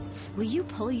 Will you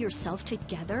pull yourself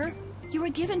together? You were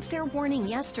given fair warning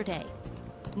yesterday.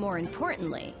 More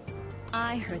importantly,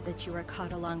 I heard that you were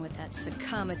caught along with that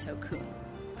Sakamoto-kun.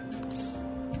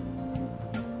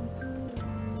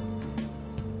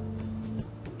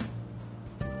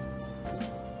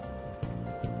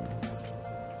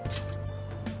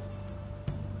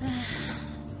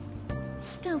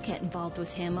 Don't get involved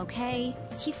with him, okay?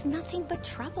 He's nothing but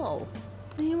trouble.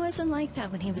 He wasn't like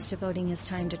that when he was devoting his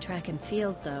time to track and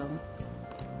field, though.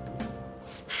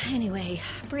 Anyway,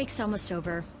 break's almost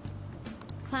over.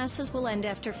 Classes will end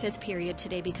after 5th period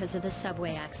today because of the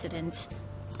subway accident.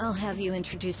 I'll have you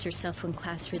introduce yourself when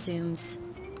class resumes.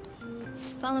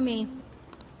 Follow me.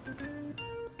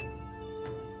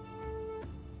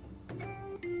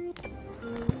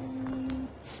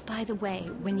 By the way,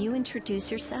 when you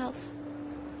introduce yourself,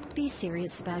 be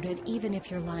serious about it even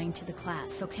if you're lying to the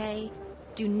class, okay?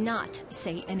 Do not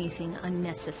say anything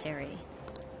unnecessary.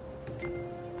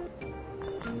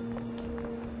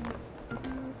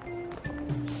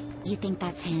 You think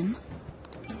that's him?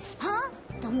 Huh?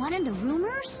 The one in the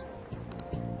rumors?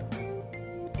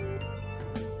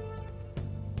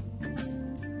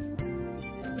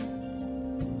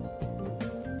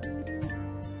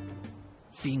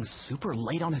 Being super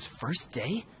late on his first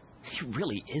day? He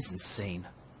really is insane.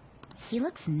 He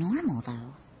looks normal,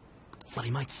 though. But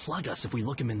he might slug us if we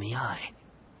look him in the eye.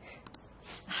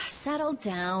 Settle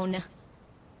down.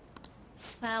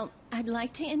 Well, I'd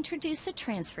like to introduce a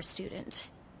transfer student.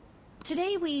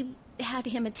 Today we had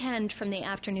him attend from the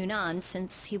afternoon on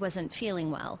since he wasn't feeling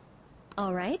well.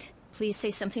 All right, please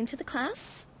say something to the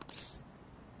class.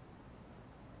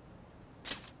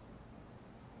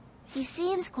 He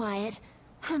seems quiet,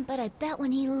 but I bet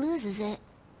when he loses it...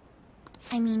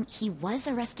 I mean, he was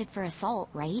arrested for assault,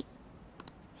 right?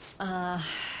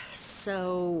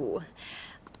 So...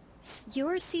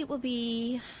 Your seat will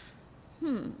be...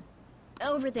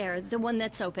 Over there, the one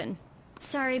that's open.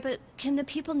 Sorry, but can the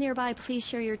people nearby please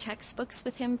share your textbooks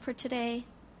with him for today?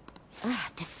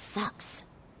 Ugh, this sucks.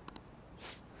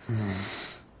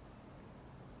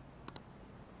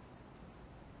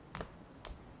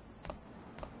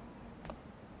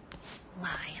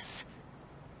 Lies.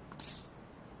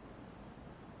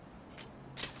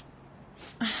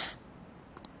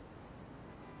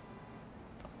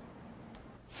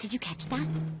 Did you catch that?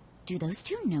 Do those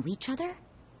two know each other?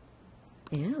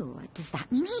 Ew, does that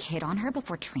mean he hit on her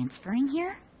before transferring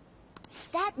here?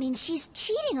 That means she's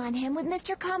cheating on him with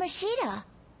Mr. Kamoshida.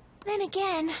 Then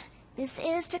again, this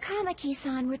is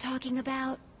Takamaki-san we're talking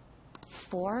about.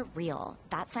 For real,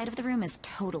 that side of the room is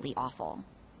totally awful.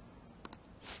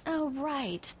 Oh,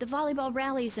 right. The volleyball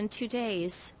rally's in 2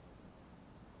 days.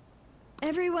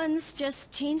 Everyone's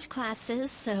just changed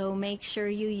classes, so make sure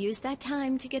you use that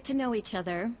time to get to know each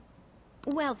other.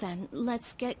 Well then,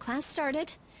 let's get class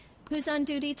started. Who's on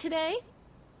duty today?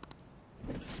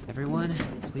 Everyone,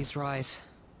 please rise.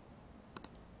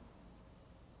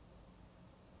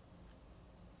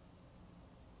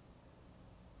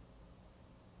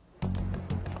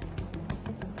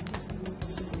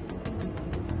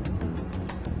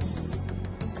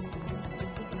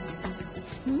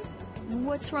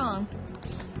 What's wrong?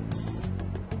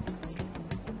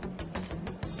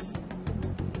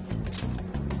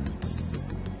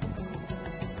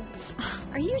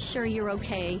 Are you sure you're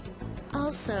okay?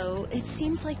 Also, it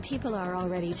seems like people are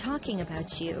already talking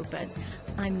about you, but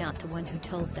I'm not the one who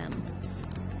told them.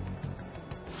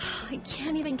 I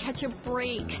can't even catch a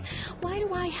break. Why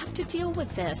do I have to deal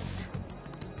with this?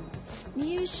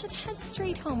 You should head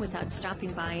straight home without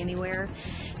stopping by anywhere.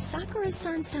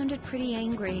 Sakura-san sounded pretty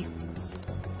angry.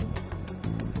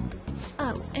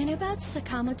 Oh, and about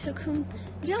Sakamoto-kun,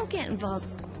 don't get involved.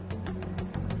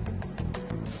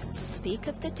 Speak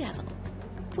of the devil.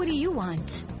 What do you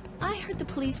want? I heard the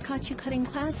police caught you cutting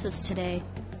classes today.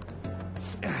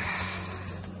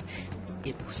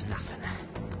 It was nothing.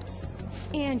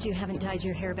 And you haven't dyed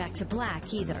your hair back to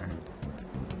black, either.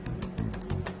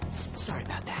 Sorry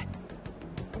about that.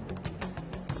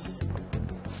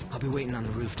 I'll be waiting on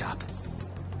the rooftop.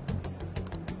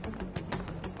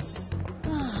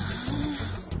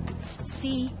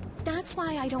 See, that's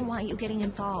why I don't want you getting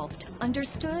involved.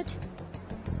 Understood?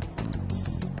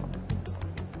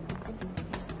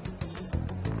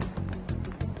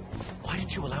 Why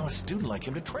did you allow a student like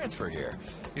him to transfer here?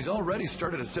 He's already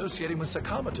started associating with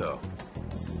Sakamoto.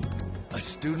 A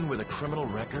student with a criminal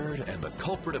record and the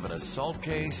culprit of an assault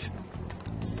case?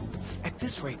 At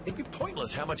this rate, it'd be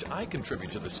pointless how much I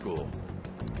contribute to the school.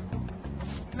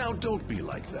 Now don't be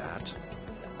like that.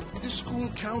 This school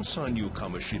counts on you,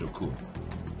 Kamoshida-kun.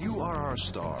 You are our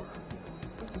star.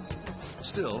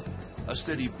 Still, a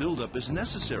steady build-up is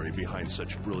necessary behind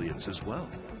such brilliance as well.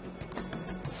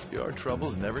 Your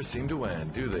troubles never seem to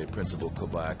end, do they, Principal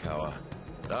Kobayakawa?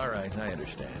 All right, I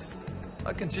understand.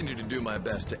 I'll continue to do my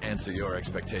best to answer your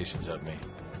expectations of me.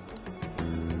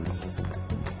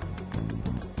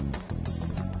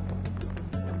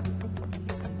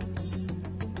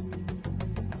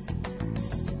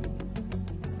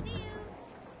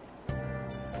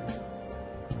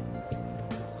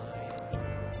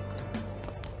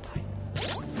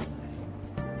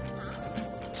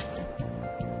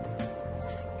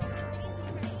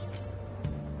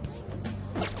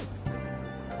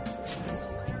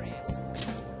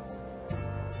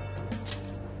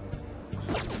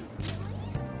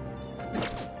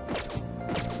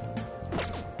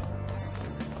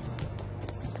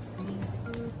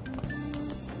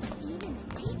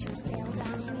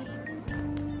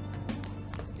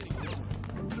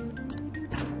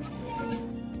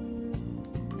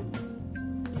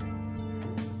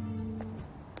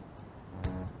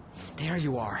 There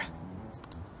you are.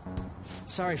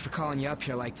 Sorry for calling you up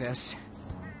here like this.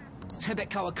 I bet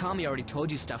Kawakami already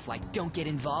told you stuff like, don't get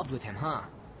involved with him, huh?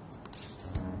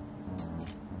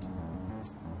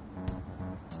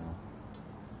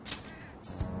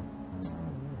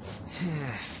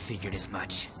 Figured as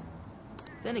much.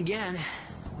 Then again,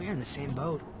 we're in the same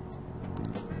boat.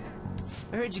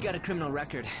 I heard you got a criminal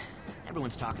record.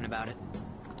 Everyone's talking about it.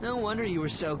 No wonder you were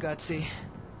so gutsy.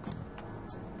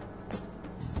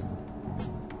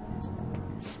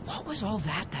 What was all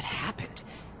that happened?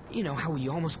 You know, how we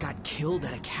almost got killed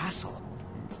at a castle.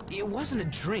 It wasn't a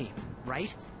dream,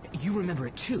 right? You remember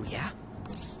it too, yeah?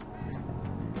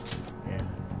 Yeah.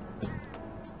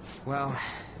 Well,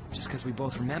 just because we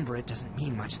both remember it doesn't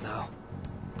mean much, though.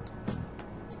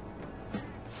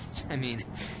 I mean,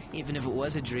 even if it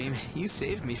was a dream, you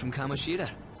saved me from Kamoshida.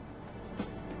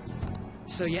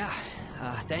 So yeah,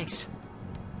 thanks.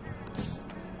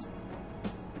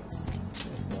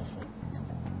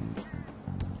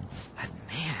 But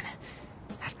man,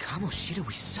 that Kamoshida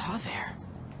we saw there.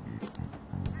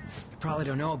 You probably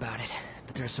don't know about it,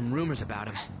 but there are some rumors about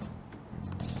him.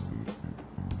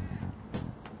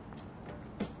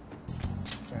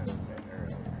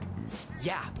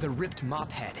 Yeah, the ripped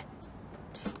mop head.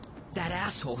 That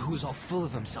asshole who was all full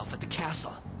of himself at the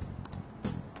castle.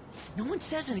 No one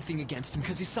says anything against him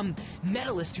because he's some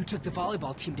medalist who took the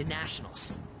volleyball team to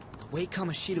nationals. The way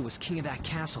Kamoshida was king of that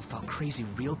castle felt crazy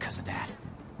real because of that.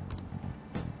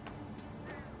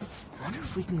 I wonder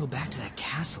if we can go back to that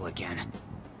castle again.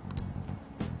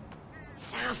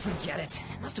 Ah, forget it.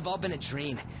 It must have all been a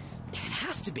dream. It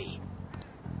has to be.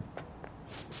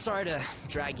 Sorry to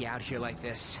drag you out here like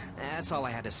this. That's all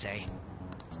I had to say.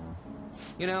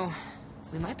 You know,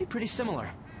 we might be pretty similar.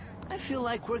 I feel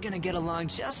like we're gonna get along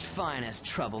just fine as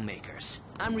troublemakers.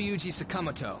 I'm Ryuji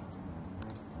Sakamoto.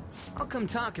 I'll come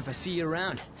talk if I see you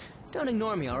around. Don't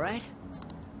ignore me, alright?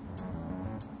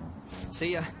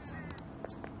 See ya.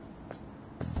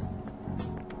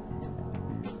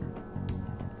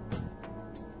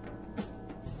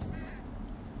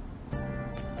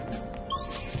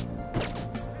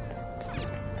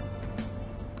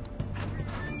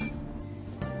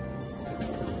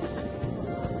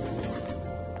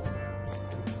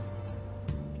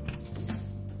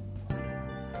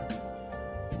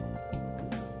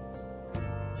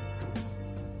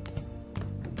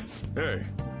 Hey.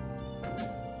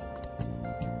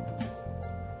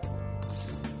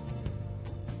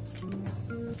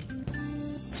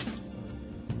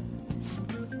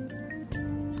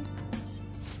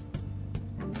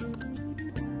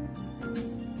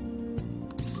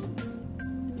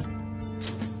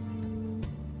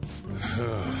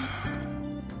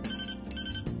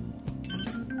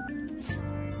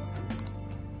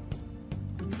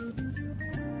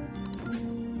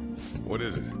 What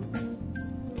is it?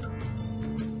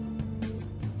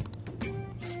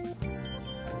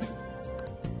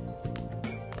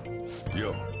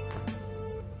 Yo.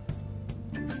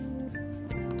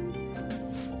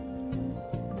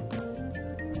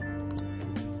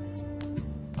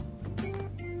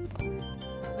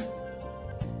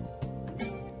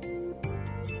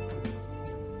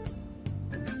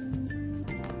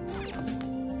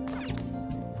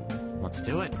 Let's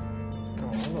do it.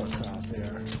 Oh, look out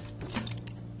there.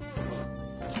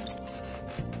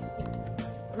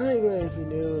 Anyway, if you're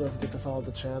new, don't forget to follow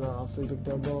the channel. Also, look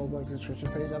down below, like the description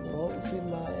page down below. See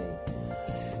my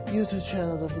YouTube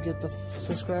channel. Don't forget to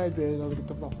subscribe there. Don't forget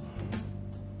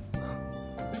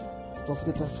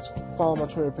to follow my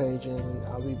Twitter page, and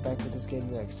I'll be back with this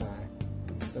game next time.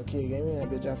 So, Kid Gaming, I'll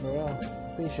be Jeff Farrell.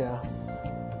 Peace out.